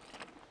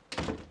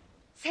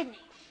 Sidney,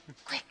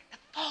 quick, the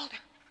folder.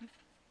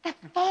 The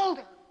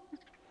folder.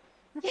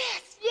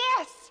 Yes,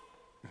 yes.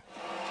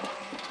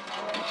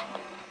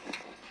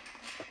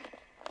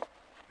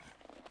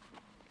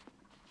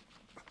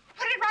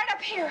 Put it right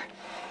up here.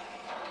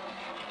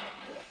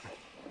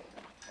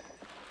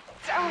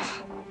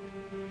 Oh,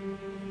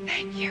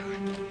 thank you.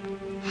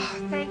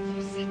 Oh, thank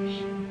you,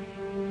 Sidney.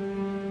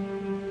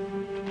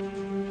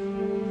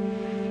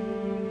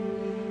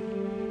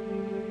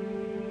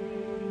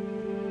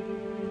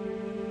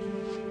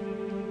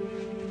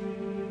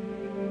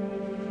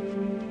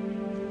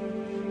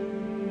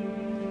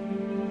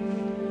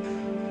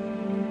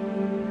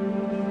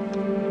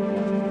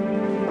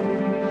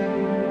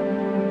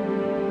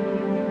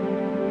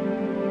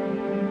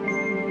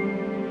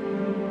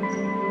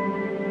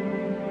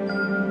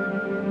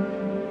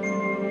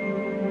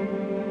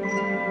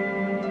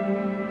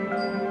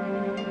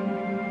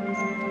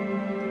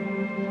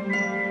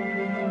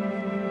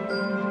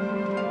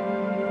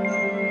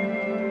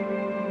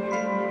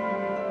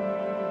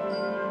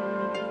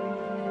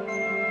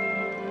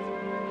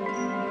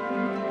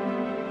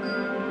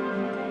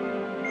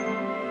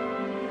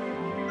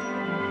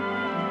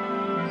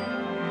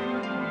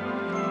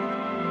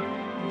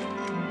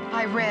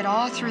 I read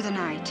all through the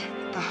night,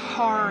 the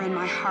horror in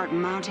my heart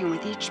mounting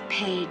with each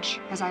page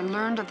as I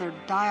learned of their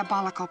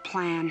diabolical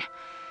plan.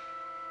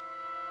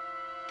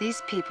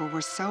 These people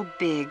were so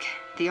big,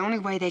 the only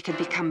way they could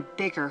become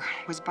bigger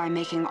was by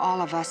making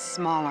all of us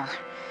smaller.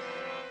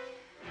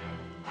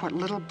 What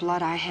little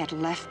blood I had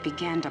left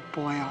began to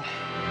boil.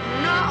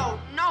 No,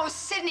 no,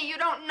 Sydney, you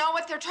don't know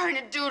what they're trying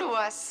to do to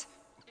us.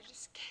 You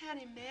just can't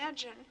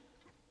imagine.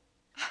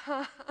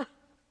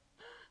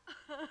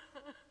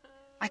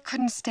 I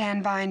couldn't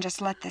stand by and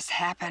just let this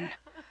happen.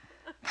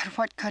 But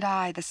what could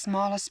I, the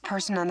smallest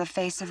person on the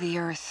face of the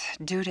earth,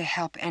 do to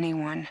help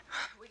anyone?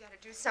 We gotta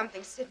do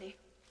something, Sydney.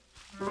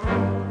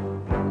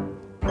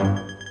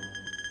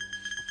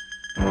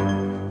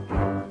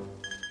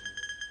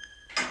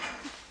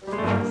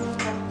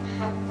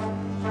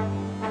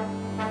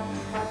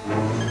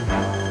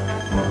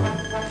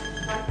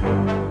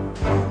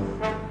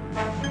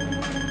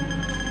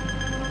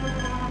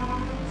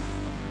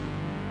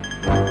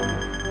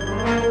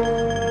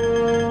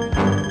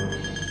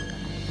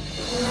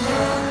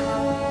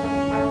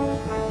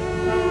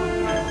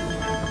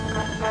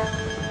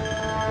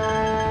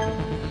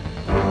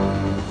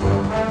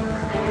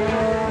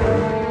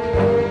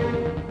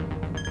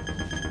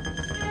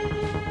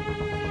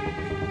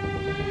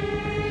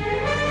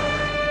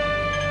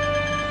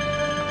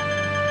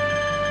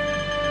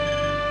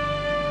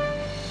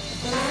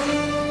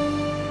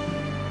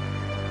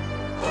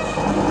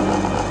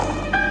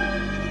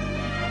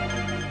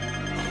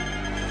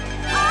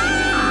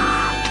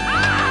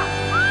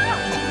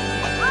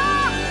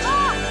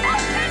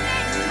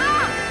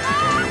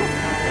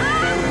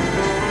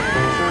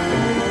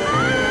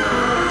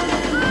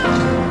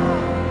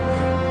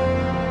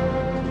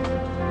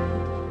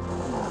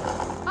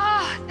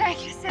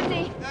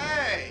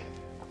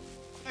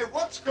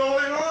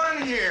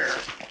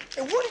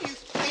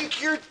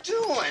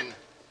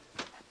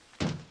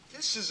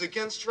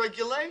 Against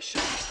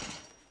regulations.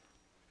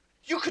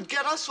 You could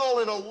get us all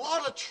in a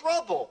lot of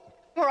trouble.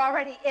 We're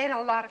already in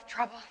a lot of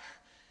trouble.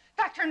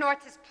 Dr.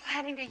 North is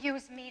planning to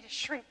use me to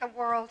shrink the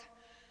world.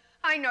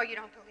 I know you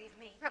don't believe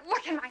me, but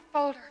look in my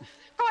folder.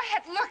 Go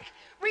ahead, look.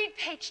 Read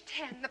page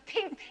 10, the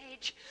pink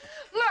page.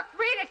 Look,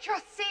 read it, you'll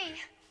see.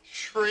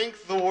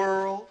 Shrink the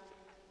world?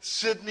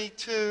 Sydney,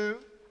 too?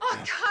 All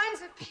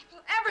kinds of people,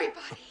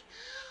 everybody.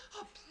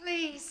 Oh,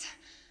 please.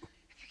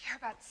 If you care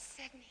about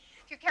Sydney,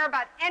 if you care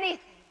about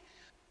anything,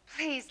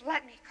 please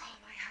let me call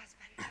my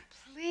husband.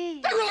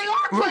 Please. They really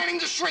are planning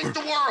to shrink the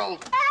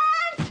world.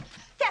 And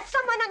there's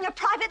someone on your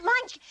private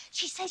line.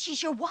 She says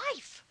she's your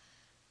wife.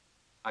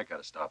 I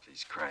gotta stop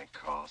these crank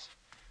calls.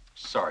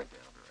 Sorry, Dan.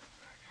 I'll be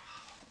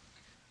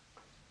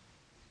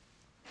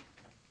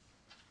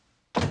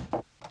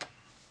right back.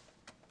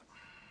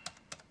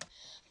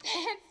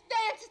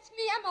 Vance, it's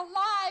me. I'm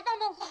alive.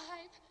 I'm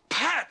alive.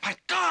 Pat, my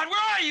God,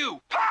 where are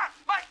you? Pat,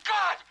 my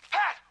God!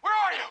 Pat, where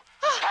are you?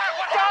 Pat,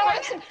 what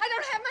happened? I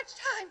don't have much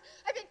time.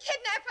 I've been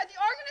kidnapped by the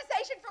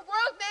Organization for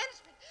World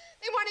Management.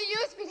 They want to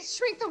use me to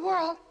shrink the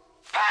world.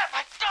 Pat,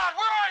 my God,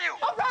 where are you?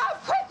 Oh,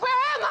 Rob, quick,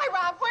 where am I,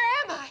 Rob? Where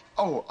am I?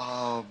 Oh,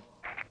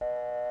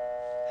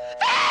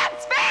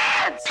 Vance!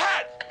 Vance!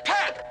 Pat!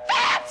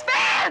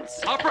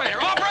 Vance! Operator!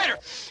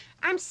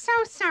 I'm so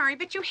sorry,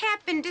 but you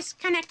have been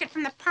disconnected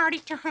from the party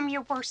to whom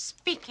you were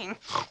speaking.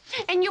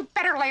 And you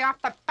better lay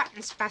off the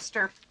buttons,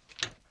 Buster.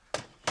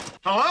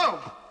 Hello?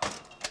 Rob,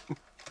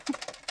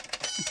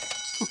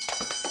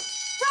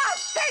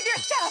 save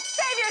yourself!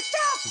 Save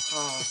yourself!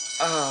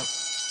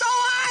 Go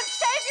on,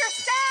 save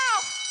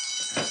yourself!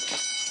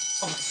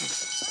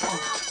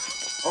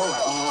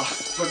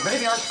 Look,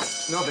 maybe I...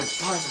 No, they're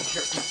fine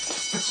here.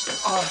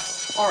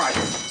 All right.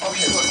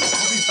 Okay, look,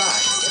 I'll be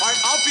back.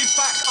 I'll be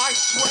back, I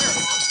swear.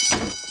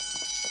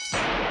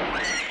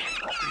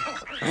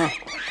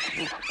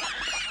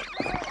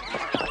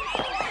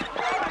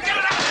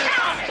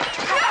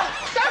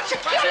 Don't you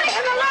leave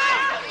him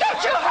alone!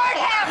 Don't you hurt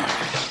him!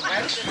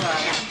 That's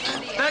right.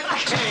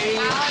 Okay.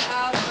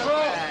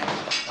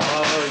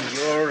 Oh,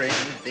 you're in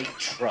big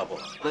trouble,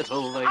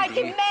 little lady. I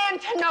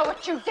demand to know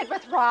what you did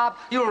with Rob.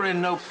 You're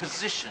in no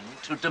position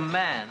to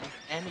demand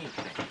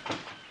anything.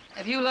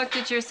 Have you looked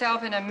at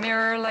yourself in a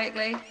mirror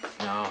lately?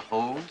 Now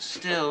hold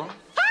still.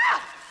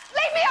 Ah!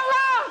 Leave me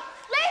alone!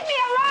 Leave me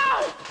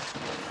alone!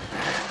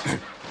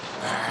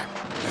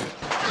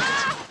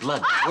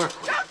 Blood work.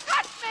 Don't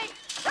touch me!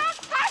 Don't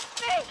touch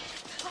me!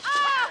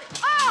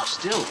 Oh!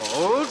 Still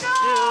hold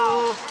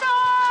still. No!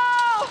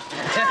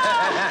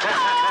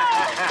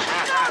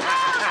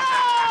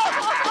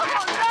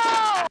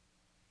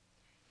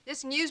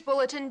 This news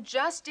bulletin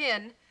just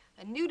in.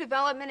 A new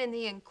development in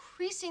the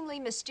increasingly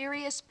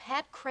mysterious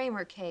Pat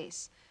Kramer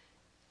case.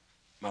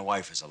 My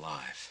wife is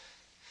alive.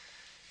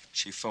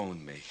 She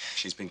phoned me.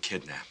 She's been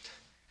kidnapped.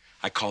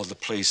 I called the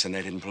police and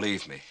they didn't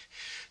believe me.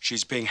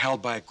 She's being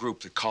held by a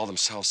group that call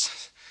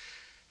themselves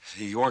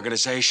the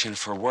Organization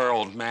for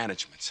World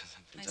Management.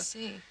 I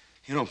see.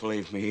 You don't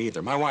believe me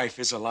either. My wife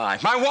is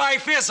alive. My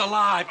wife is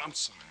alive! I'm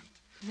sorry.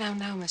 No,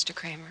 Mr.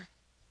 Kramer.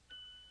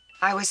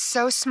 I was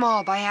so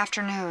small by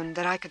afternoon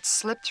that I could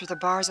slip through the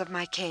bars of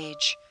my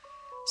cage.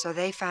 So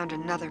they found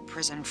another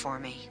prison for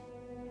me.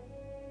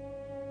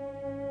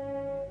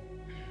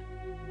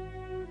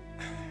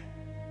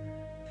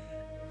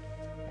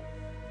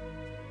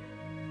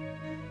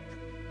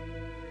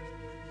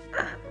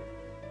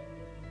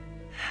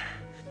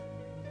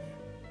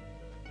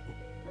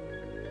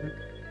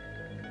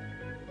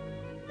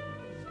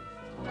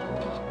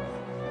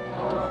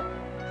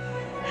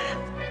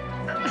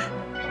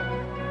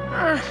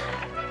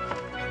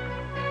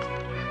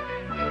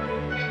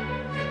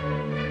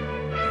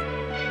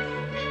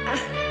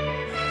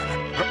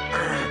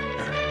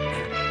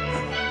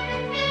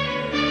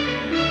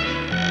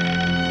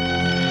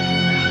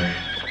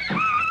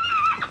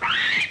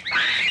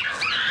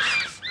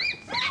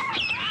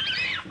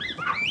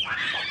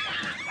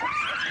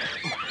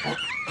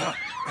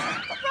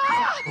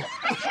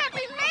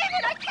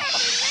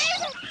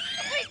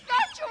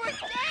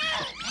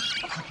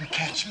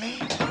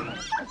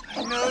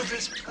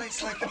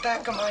 Like the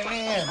back of my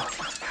hand.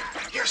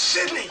 You're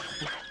Sydney.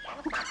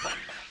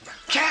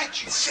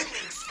 Catch, Sydney.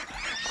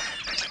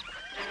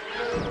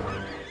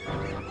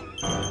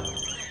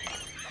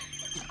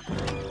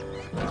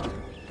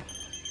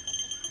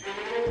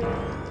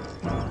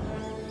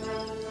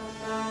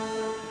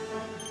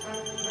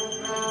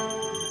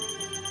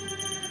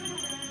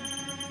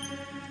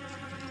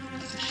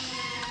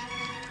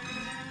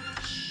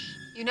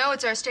 You know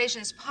it's our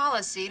station's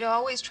policy to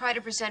always try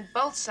to present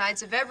both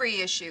sides of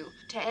every issue.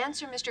 To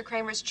answer Mr.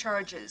 Kramer's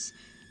charges,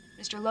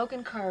 Mr.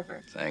 Logan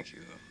Carver. Thank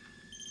you.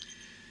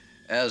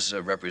 As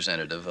a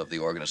representative of the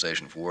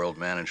Organization for World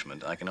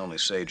Management, I can only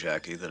say,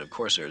 Jackie, that of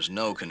course there's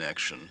no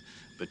connection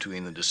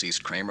between the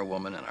deceased Kramer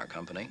woman and our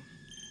company.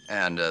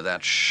 And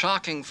that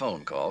shocking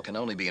phone call can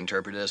only be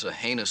interpreted as a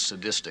heinous,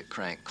 sadistic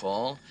crank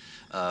call,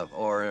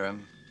 or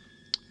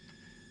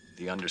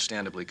the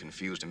understandably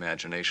confused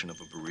imagination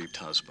of a bereaved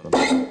husband.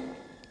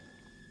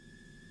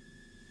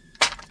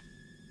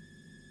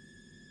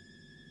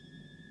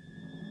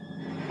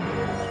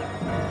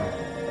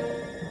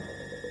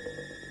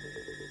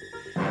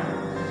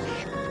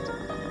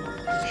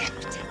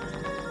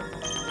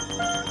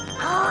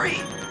 Hurry!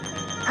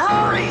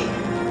 Hurry!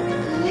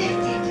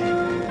 Lift it.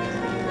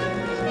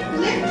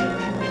 Lift it.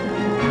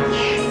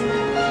 Yes.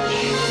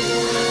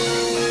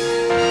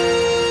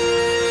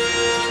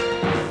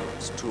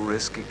 It's too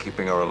risky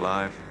keeping her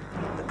alive.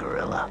 The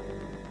gorilla.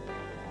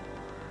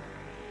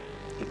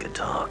 He could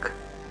talk.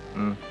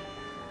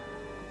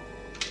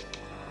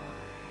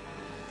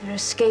 They're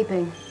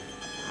escaping.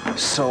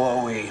 So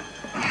are we.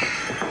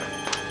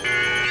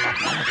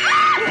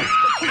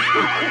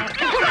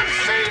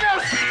 Seen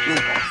us!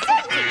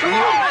 Come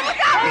on! Look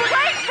out!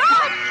 Wait,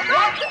 Rob!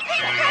 Rob, the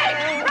pink paint!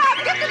 Rob,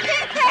 get the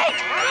pink paint!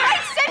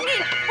 Wait, Sydney!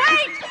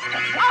 Wait!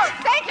 Oh,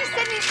 thank you,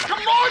 Sydney!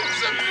 Come on,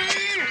 Sydney!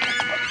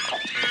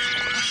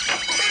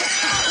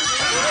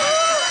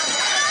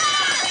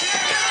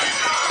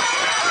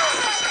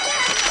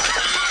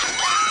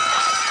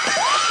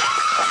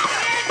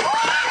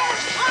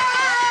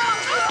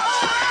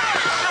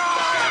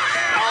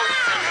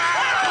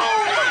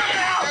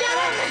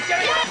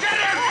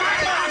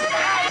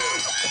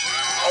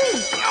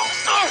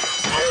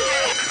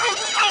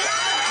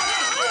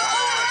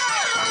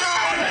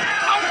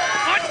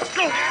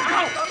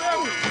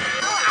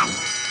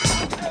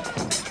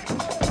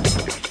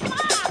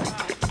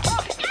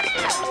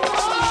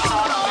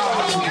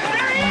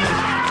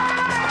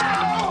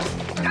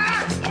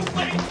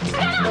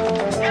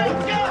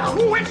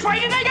 Which way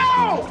did they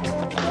go?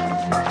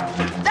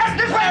 That's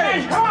this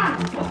way! Come on!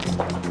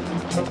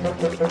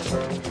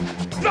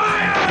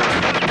 Fire!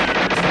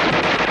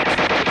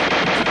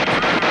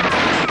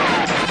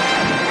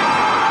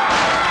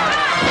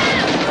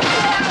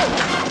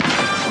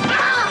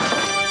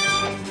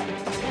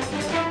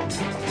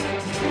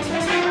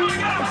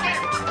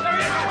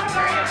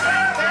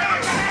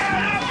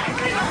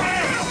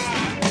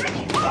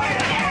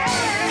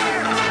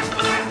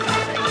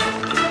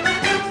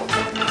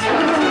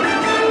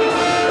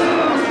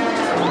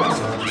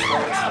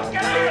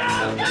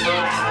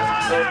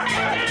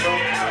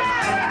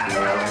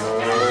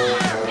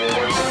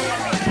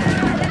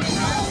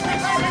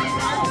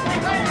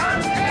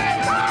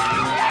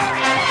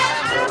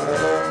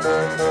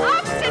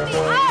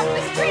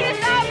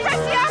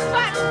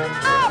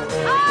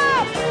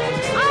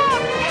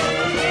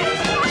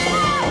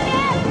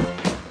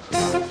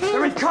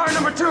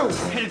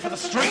 Headed for the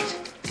street.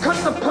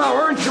 Cut the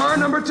power in car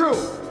number 2. We're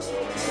almost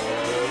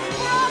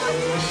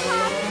there,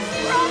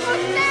 Sydney! We're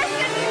almost there!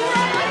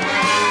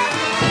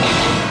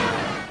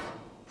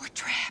 We're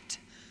trapped.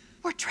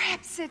 We're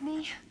trapped,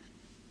 Sydney.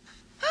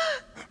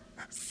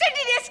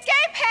 Sydney, the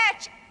escape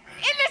hatch!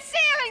 In the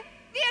ceiling!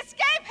 The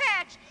escape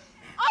hatch!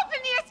 Open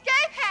the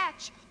escape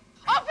hatch!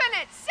 Open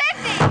it!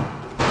 Sydney!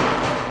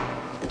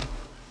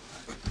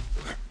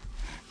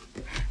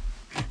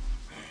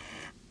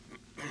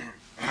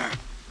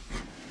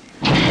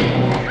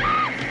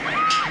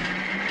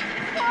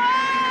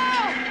 Whoa!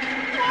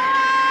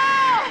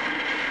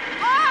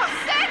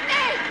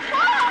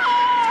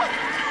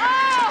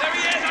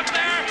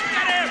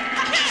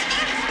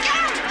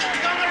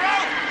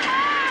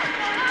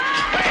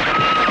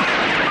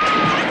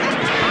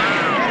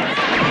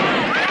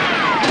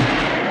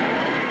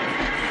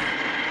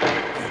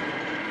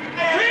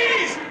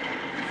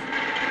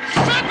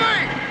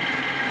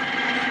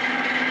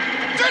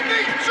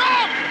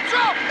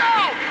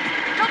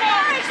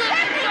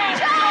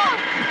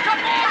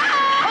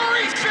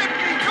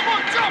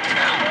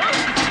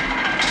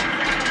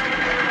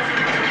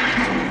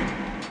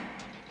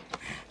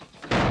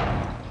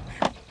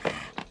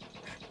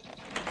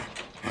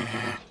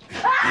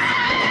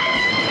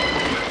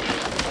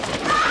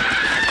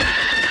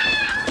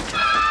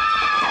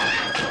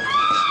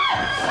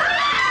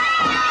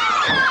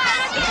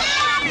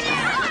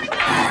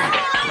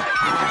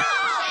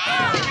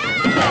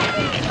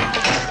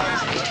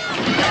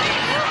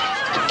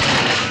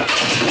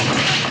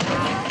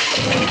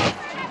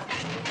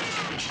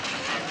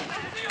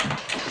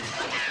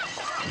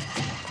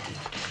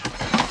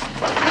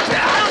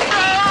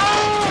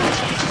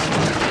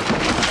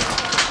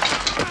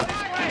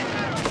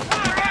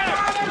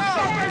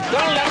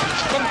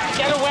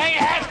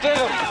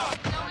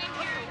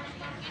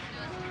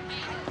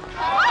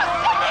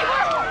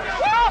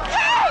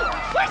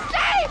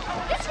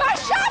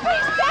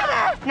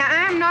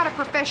 not a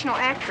professional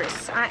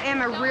actress. I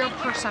am a real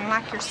person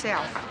like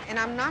yourself. And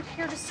I'm not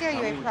here to sell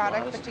you a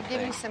product, but to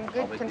give you some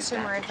good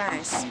consumer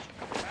advice.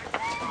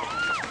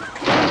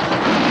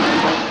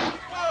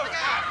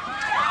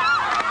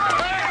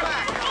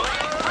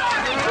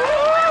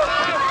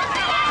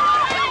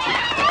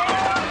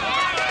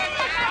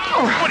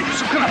 What are you,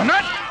 some kind of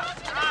nut?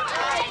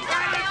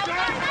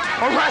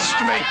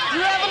 Arrest me!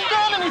 You haven't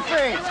done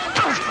anything!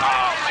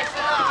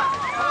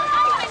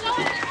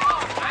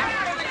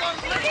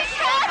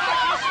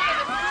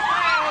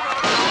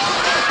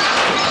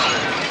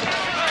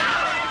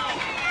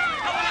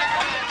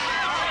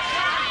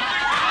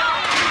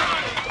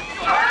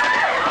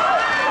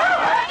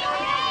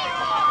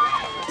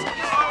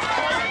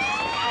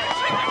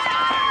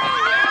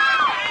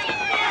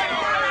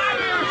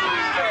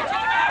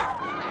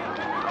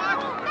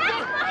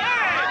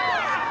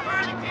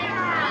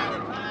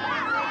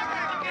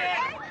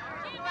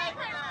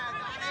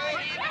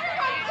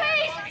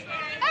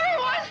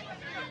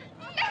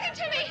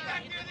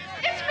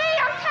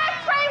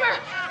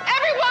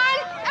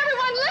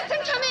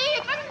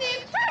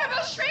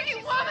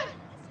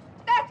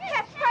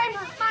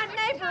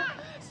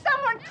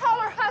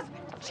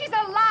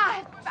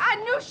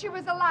 She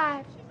was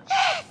alive.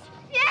 Yes!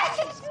 Yes,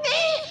 it's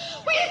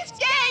me! We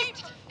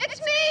escaped!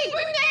 It's me!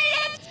 We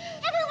made it!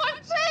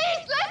 Everyone,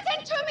 please,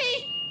 listen to me!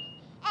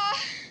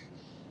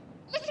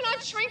 Listen,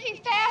 I'm shrinking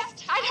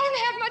fast. I don't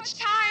have much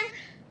time.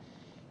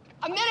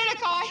 A minute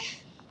ago,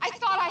 I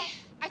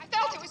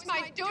felt it was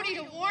my duty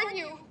to warn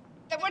you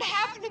that what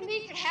happened to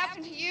me could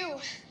happen to you.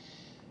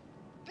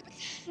 But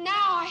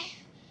now I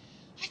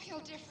feel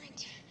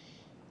different.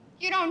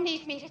 You don't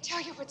need me to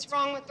tell you what's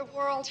wrong with the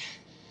world.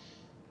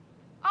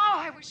 Oh,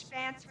 I wish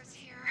Vance was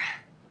here.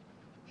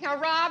 Now,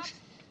 Rob,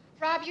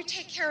 you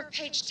take care of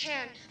page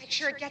 10. Make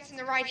sure it gets in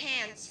the right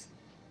hands.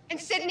 And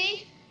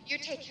Sydney, you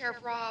take care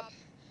of Rob.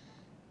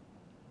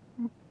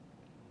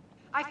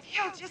 I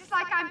feel just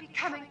like I'm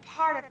becoming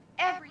part of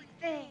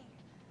everything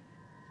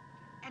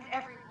and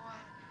everyone.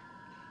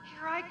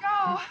 Here I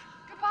go.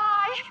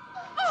 Goodbye.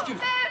 Oh, Vance,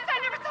 I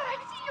never thought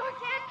I'd see you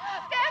again.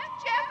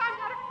 Vance, Jeff, I'm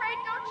not afraid.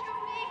 Don't you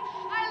me.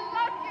 I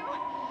love you.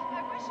 I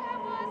wish I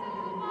was a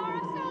little more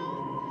of so.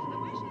 I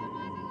wish I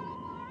was a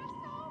little more of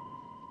so.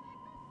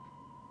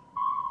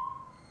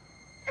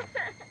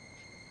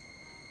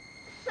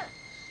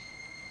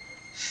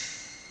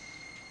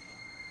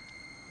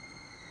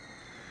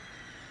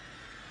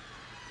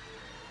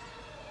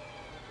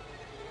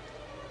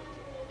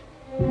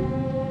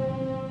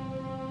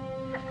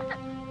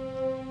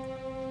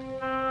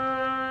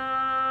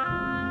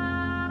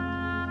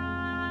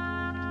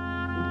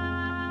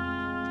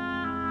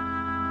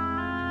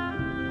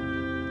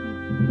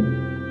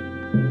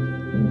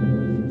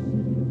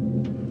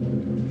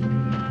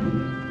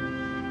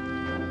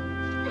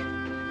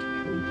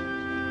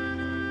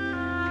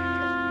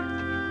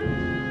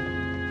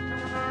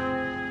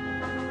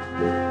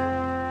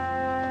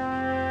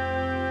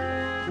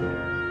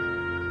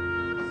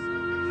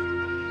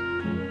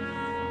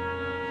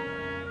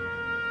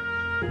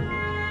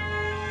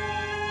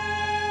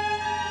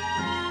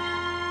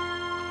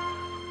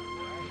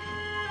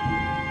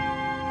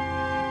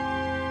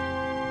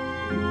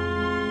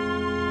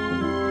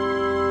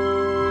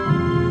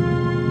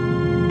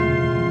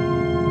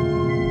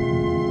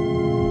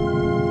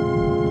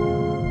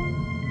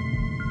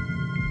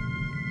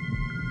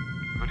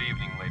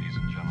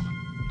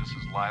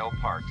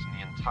 Parks and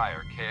the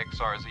entire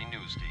KXRZ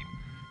news team,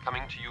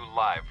 coming to you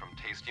live from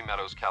Tasty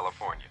Meadows,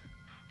 California.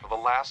 For the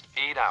last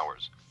 8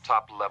 hours,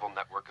 top-level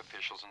network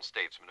officials and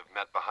statesmen have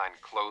met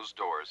behind closed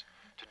doors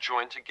to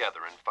join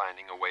together in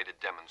finding a way to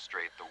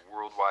demonstrate the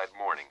worldwide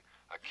mourning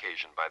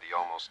occasioned by the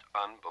almost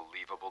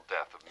unbelievable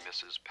death of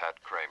Mrs. Pat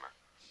Kramer.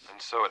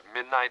 And so at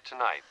midnight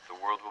tonight, the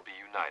world will be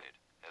united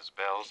as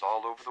bells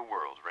all over the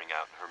world ring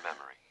out in her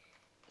memory.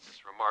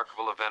 This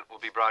remarkable event will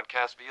be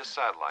broadcast via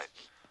satellite,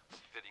 a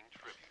fitting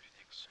tribute to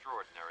the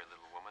extraordinary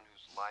little woman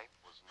whose life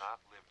was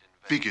not lived in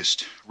vain.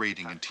 Biggest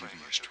rating in TV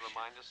history.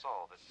 Remind us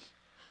all that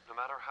no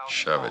matter how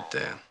Shove small, it,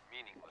 Dan.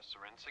 meaningless,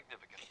 or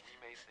insignificant we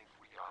may think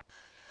we are,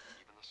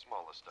 even the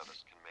smallest of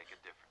us can make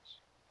a difference.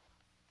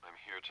 I'm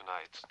here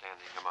tonight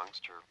standing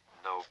amongst her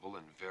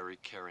noble and very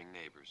caring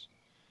neighbors,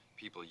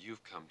 people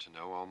you've come to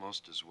know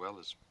almost as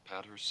well as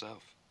Pat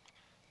herself,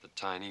 the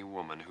tiny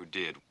woman who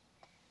did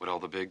what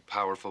all the big,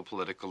 powerful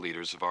political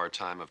leaders of our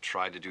time have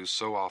tried to do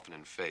so often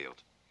and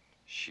failed.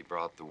 She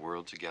brought the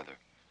world together,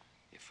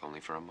 if only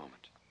for a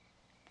moment.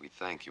 We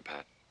thank you,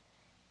 Pat.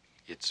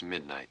 It's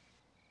midnight.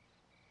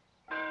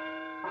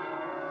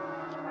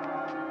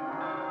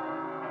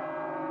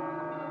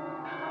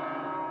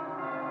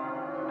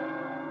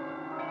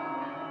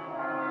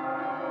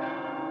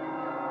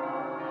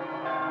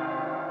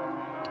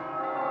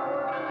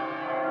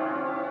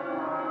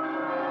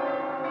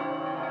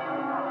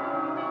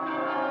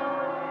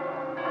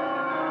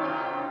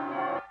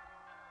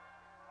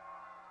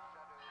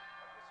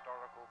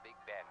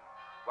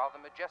 While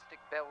the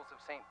majestic bells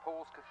of St.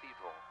 Paul's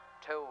Cathedral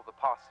toll the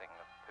passing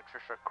of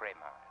Patricia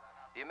Kramer.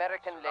 the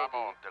American lady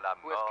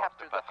who has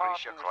captured the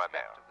heart and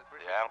respect of the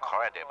British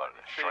incredible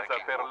She's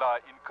shrinking la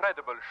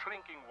incredible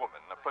shrinking woman,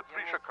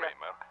 Patricia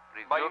Kramer.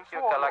 Patricia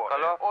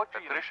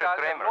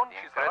Kramer, the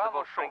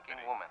incredible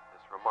shrinking woman.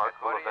 This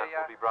remarkable event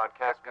will be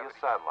broadcast via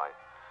satellite,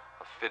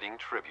 a fitting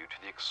tribute to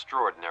the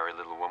extraordinary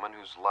little woman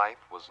whose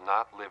life was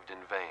not lived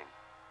in vain.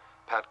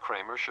 Pat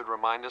Kramer should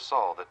remind us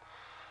all that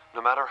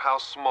no matter how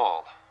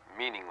small,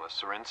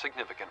 meaningless, or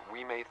insignificant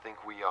we may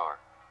think we are,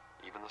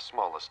 even the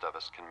smallest of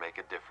us can make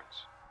a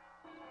difference.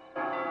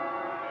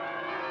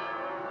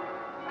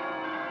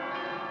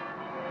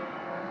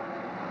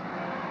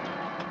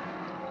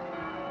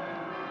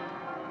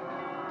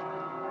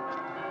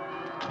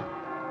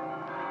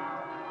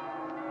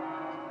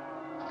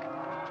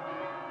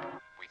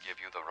 We give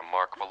you the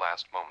remarkable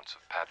last moments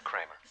of Pat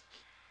Kramer,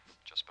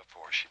 just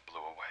before she blew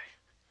away.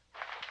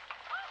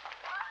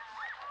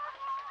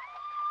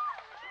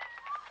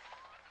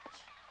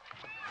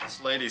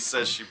 This lady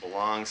says she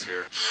belongs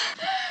here.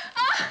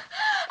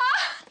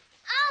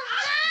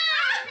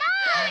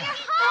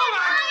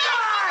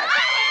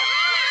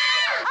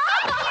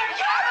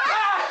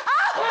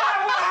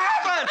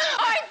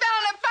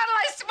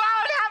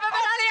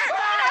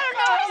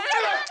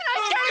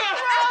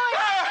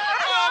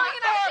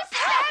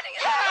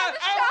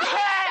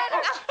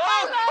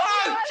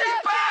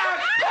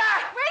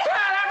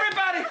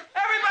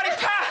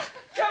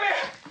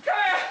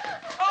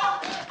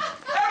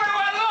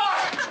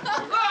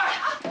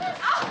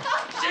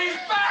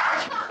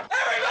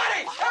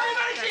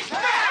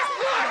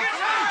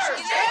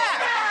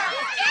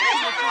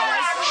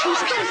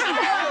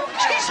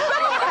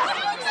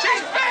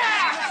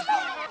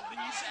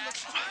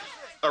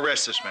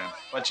 Arrest this man.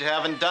 But you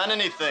haven't done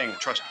anything.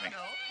 Trust me.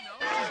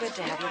 Good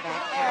to have you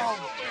back, Pat.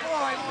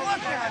 Boy,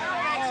 look at her.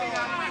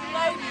 We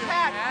love you.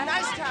 Pat,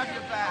 nice to have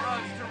you back.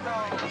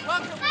 Welcome.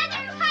 Mother, Pat,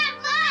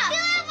 look!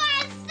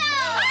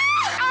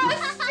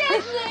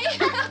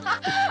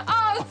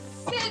 Oh,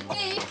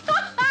 Sydney!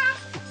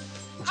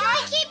 Can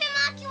we keep him,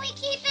 Mom? Can we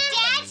keep him?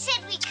 Dad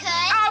said we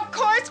could. Of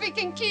course we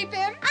can keep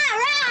him. All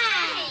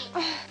right.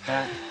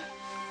 Pat.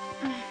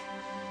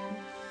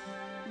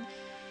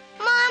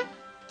 Mom,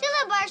 do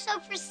the bar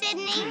soap for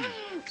Sydney.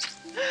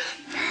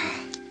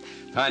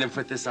 Trying to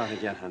put this on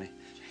again, honey.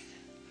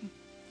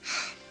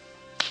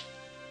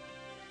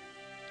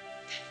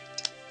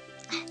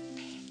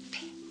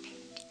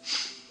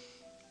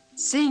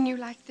 Seeing you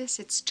like this,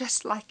 it's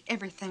just like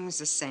everything was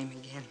the same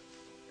again.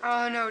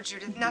 Oh, no,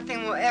 Judith,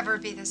 nothing will ever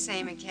be the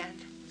same again.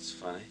 It's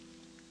funny.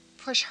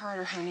 Push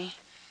harder, honey.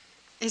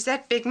 Is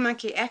that big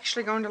monkey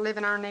actually going to live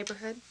in our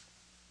neighborhood?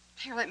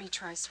 Here, let me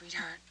try,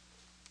 sweetheart.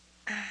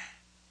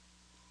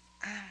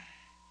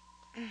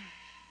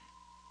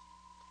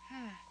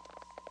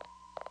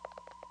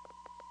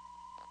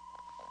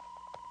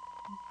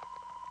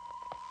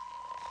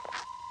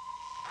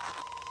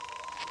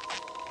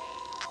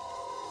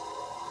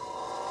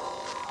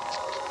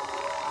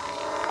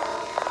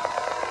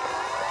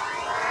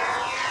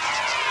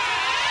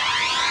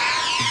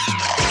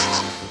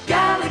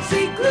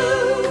 Galaxy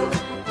glue,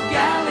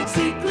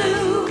 galaxy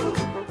glue.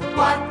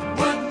 What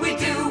would we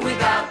do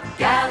without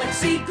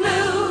galaxy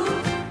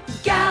glue?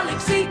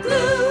 Galaxy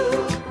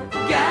glue,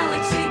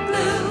 galaxy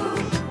glue.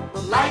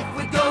 Well, life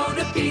would go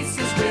to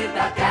pieces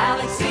without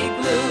galaxy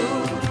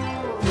glue.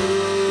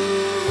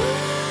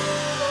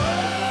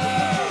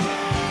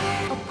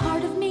 A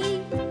part of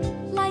me,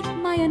 like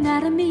my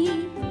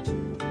anatomy,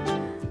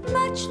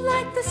 much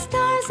like the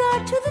stars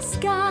are to the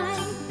sky.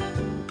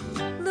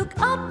 Look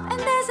up and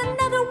there's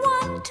another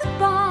one to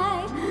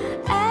buy,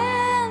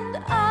 and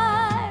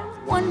I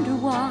wonder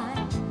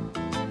why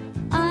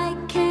I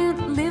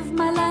can't live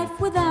my life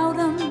without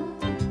them.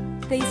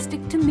 They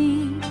stick to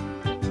me,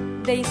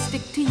 they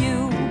stick to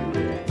you.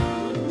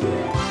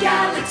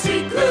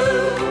 Galaxy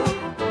glue,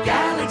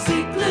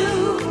 galaxy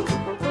glue.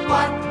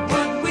 What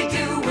would we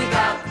do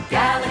without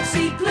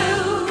galaxy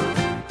glue?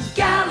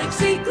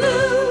 Galaxy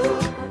glue,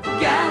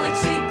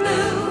 galaxy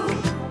glue.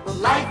 Well,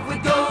 life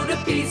would go to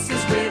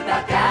pieces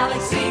without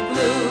galaxy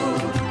glue.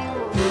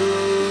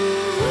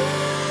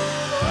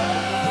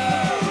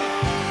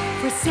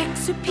 For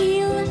sex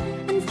appeal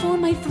and for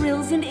my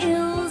thrills and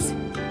ills,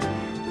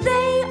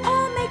 they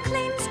all make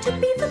claims to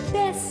be the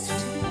best.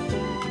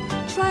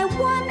 Try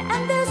one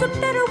and there's a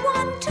better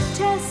one to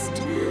test.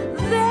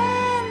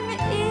 Then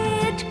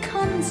it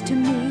comes to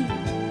me.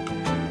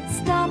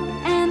 Stop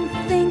and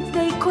think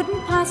they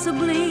couldn't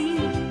possibly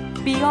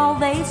be all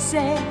they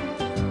say,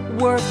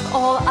 worth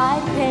all I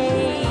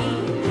pay.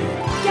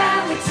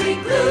 Galaxy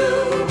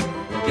glue,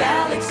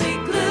 galaxy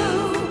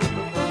glue.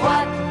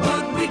 What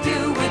would we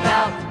do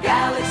without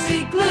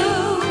galaxy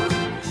glue?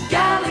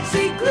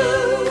 Galaxy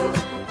glue,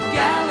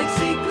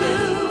 galaxy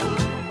glue.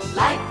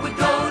 Life would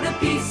go to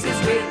pieces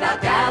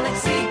without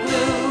galaxy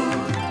glue.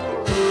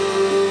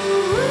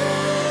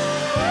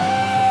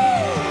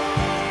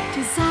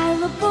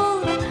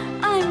 Desirable,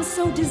 I'm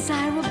so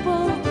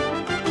desirable.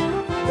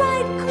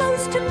 Right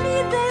close to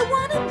me they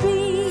wanna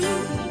be.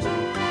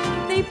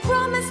 They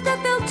promise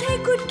that they'll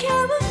take good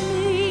care of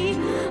me.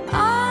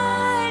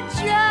 I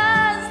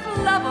just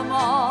love them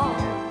all.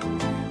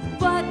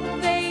 But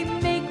they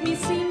make me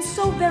seem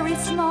so very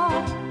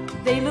small.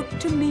 They look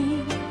to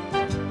me,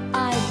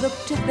 I look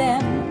to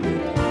them.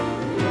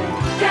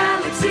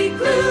 Galaxy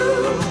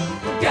glue,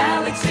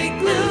 galaxy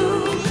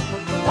glue.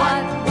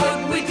 What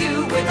would we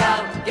do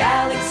without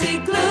galaxy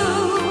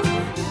glue?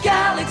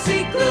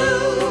 Galaxy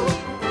glue,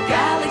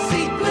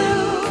 galaxy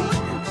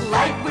glue.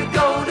 Life would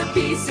go to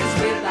pieces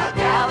without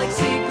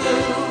galaxy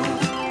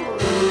glue.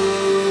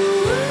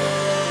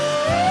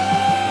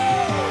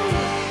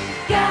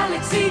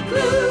 Galaxy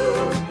glue.